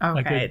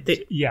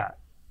 Okay. Yeah.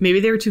 Maybe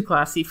they were too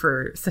classy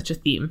for such a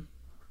theme.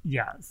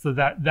 Yeah. So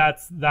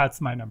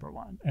that's my number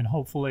one. And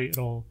hopefully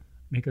it'll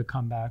make a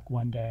comeback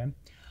one day.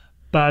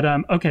 But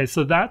okay,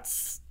 so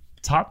that's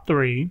top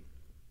three.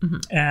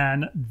 Mm-hmm.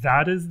 And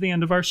that is the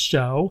end of our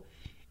show.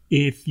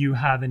 If you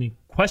have any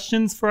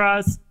questions for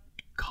us,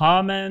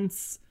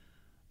 comments,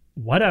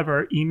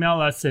 whatever,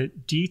 email us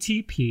at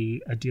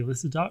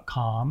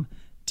dtp@delisted.com,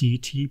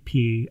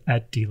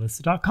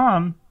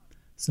 dtp@delisted.com.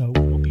 So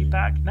we'll be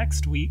back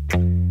next week.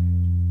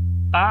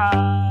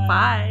 Bye.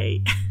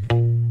 Bye.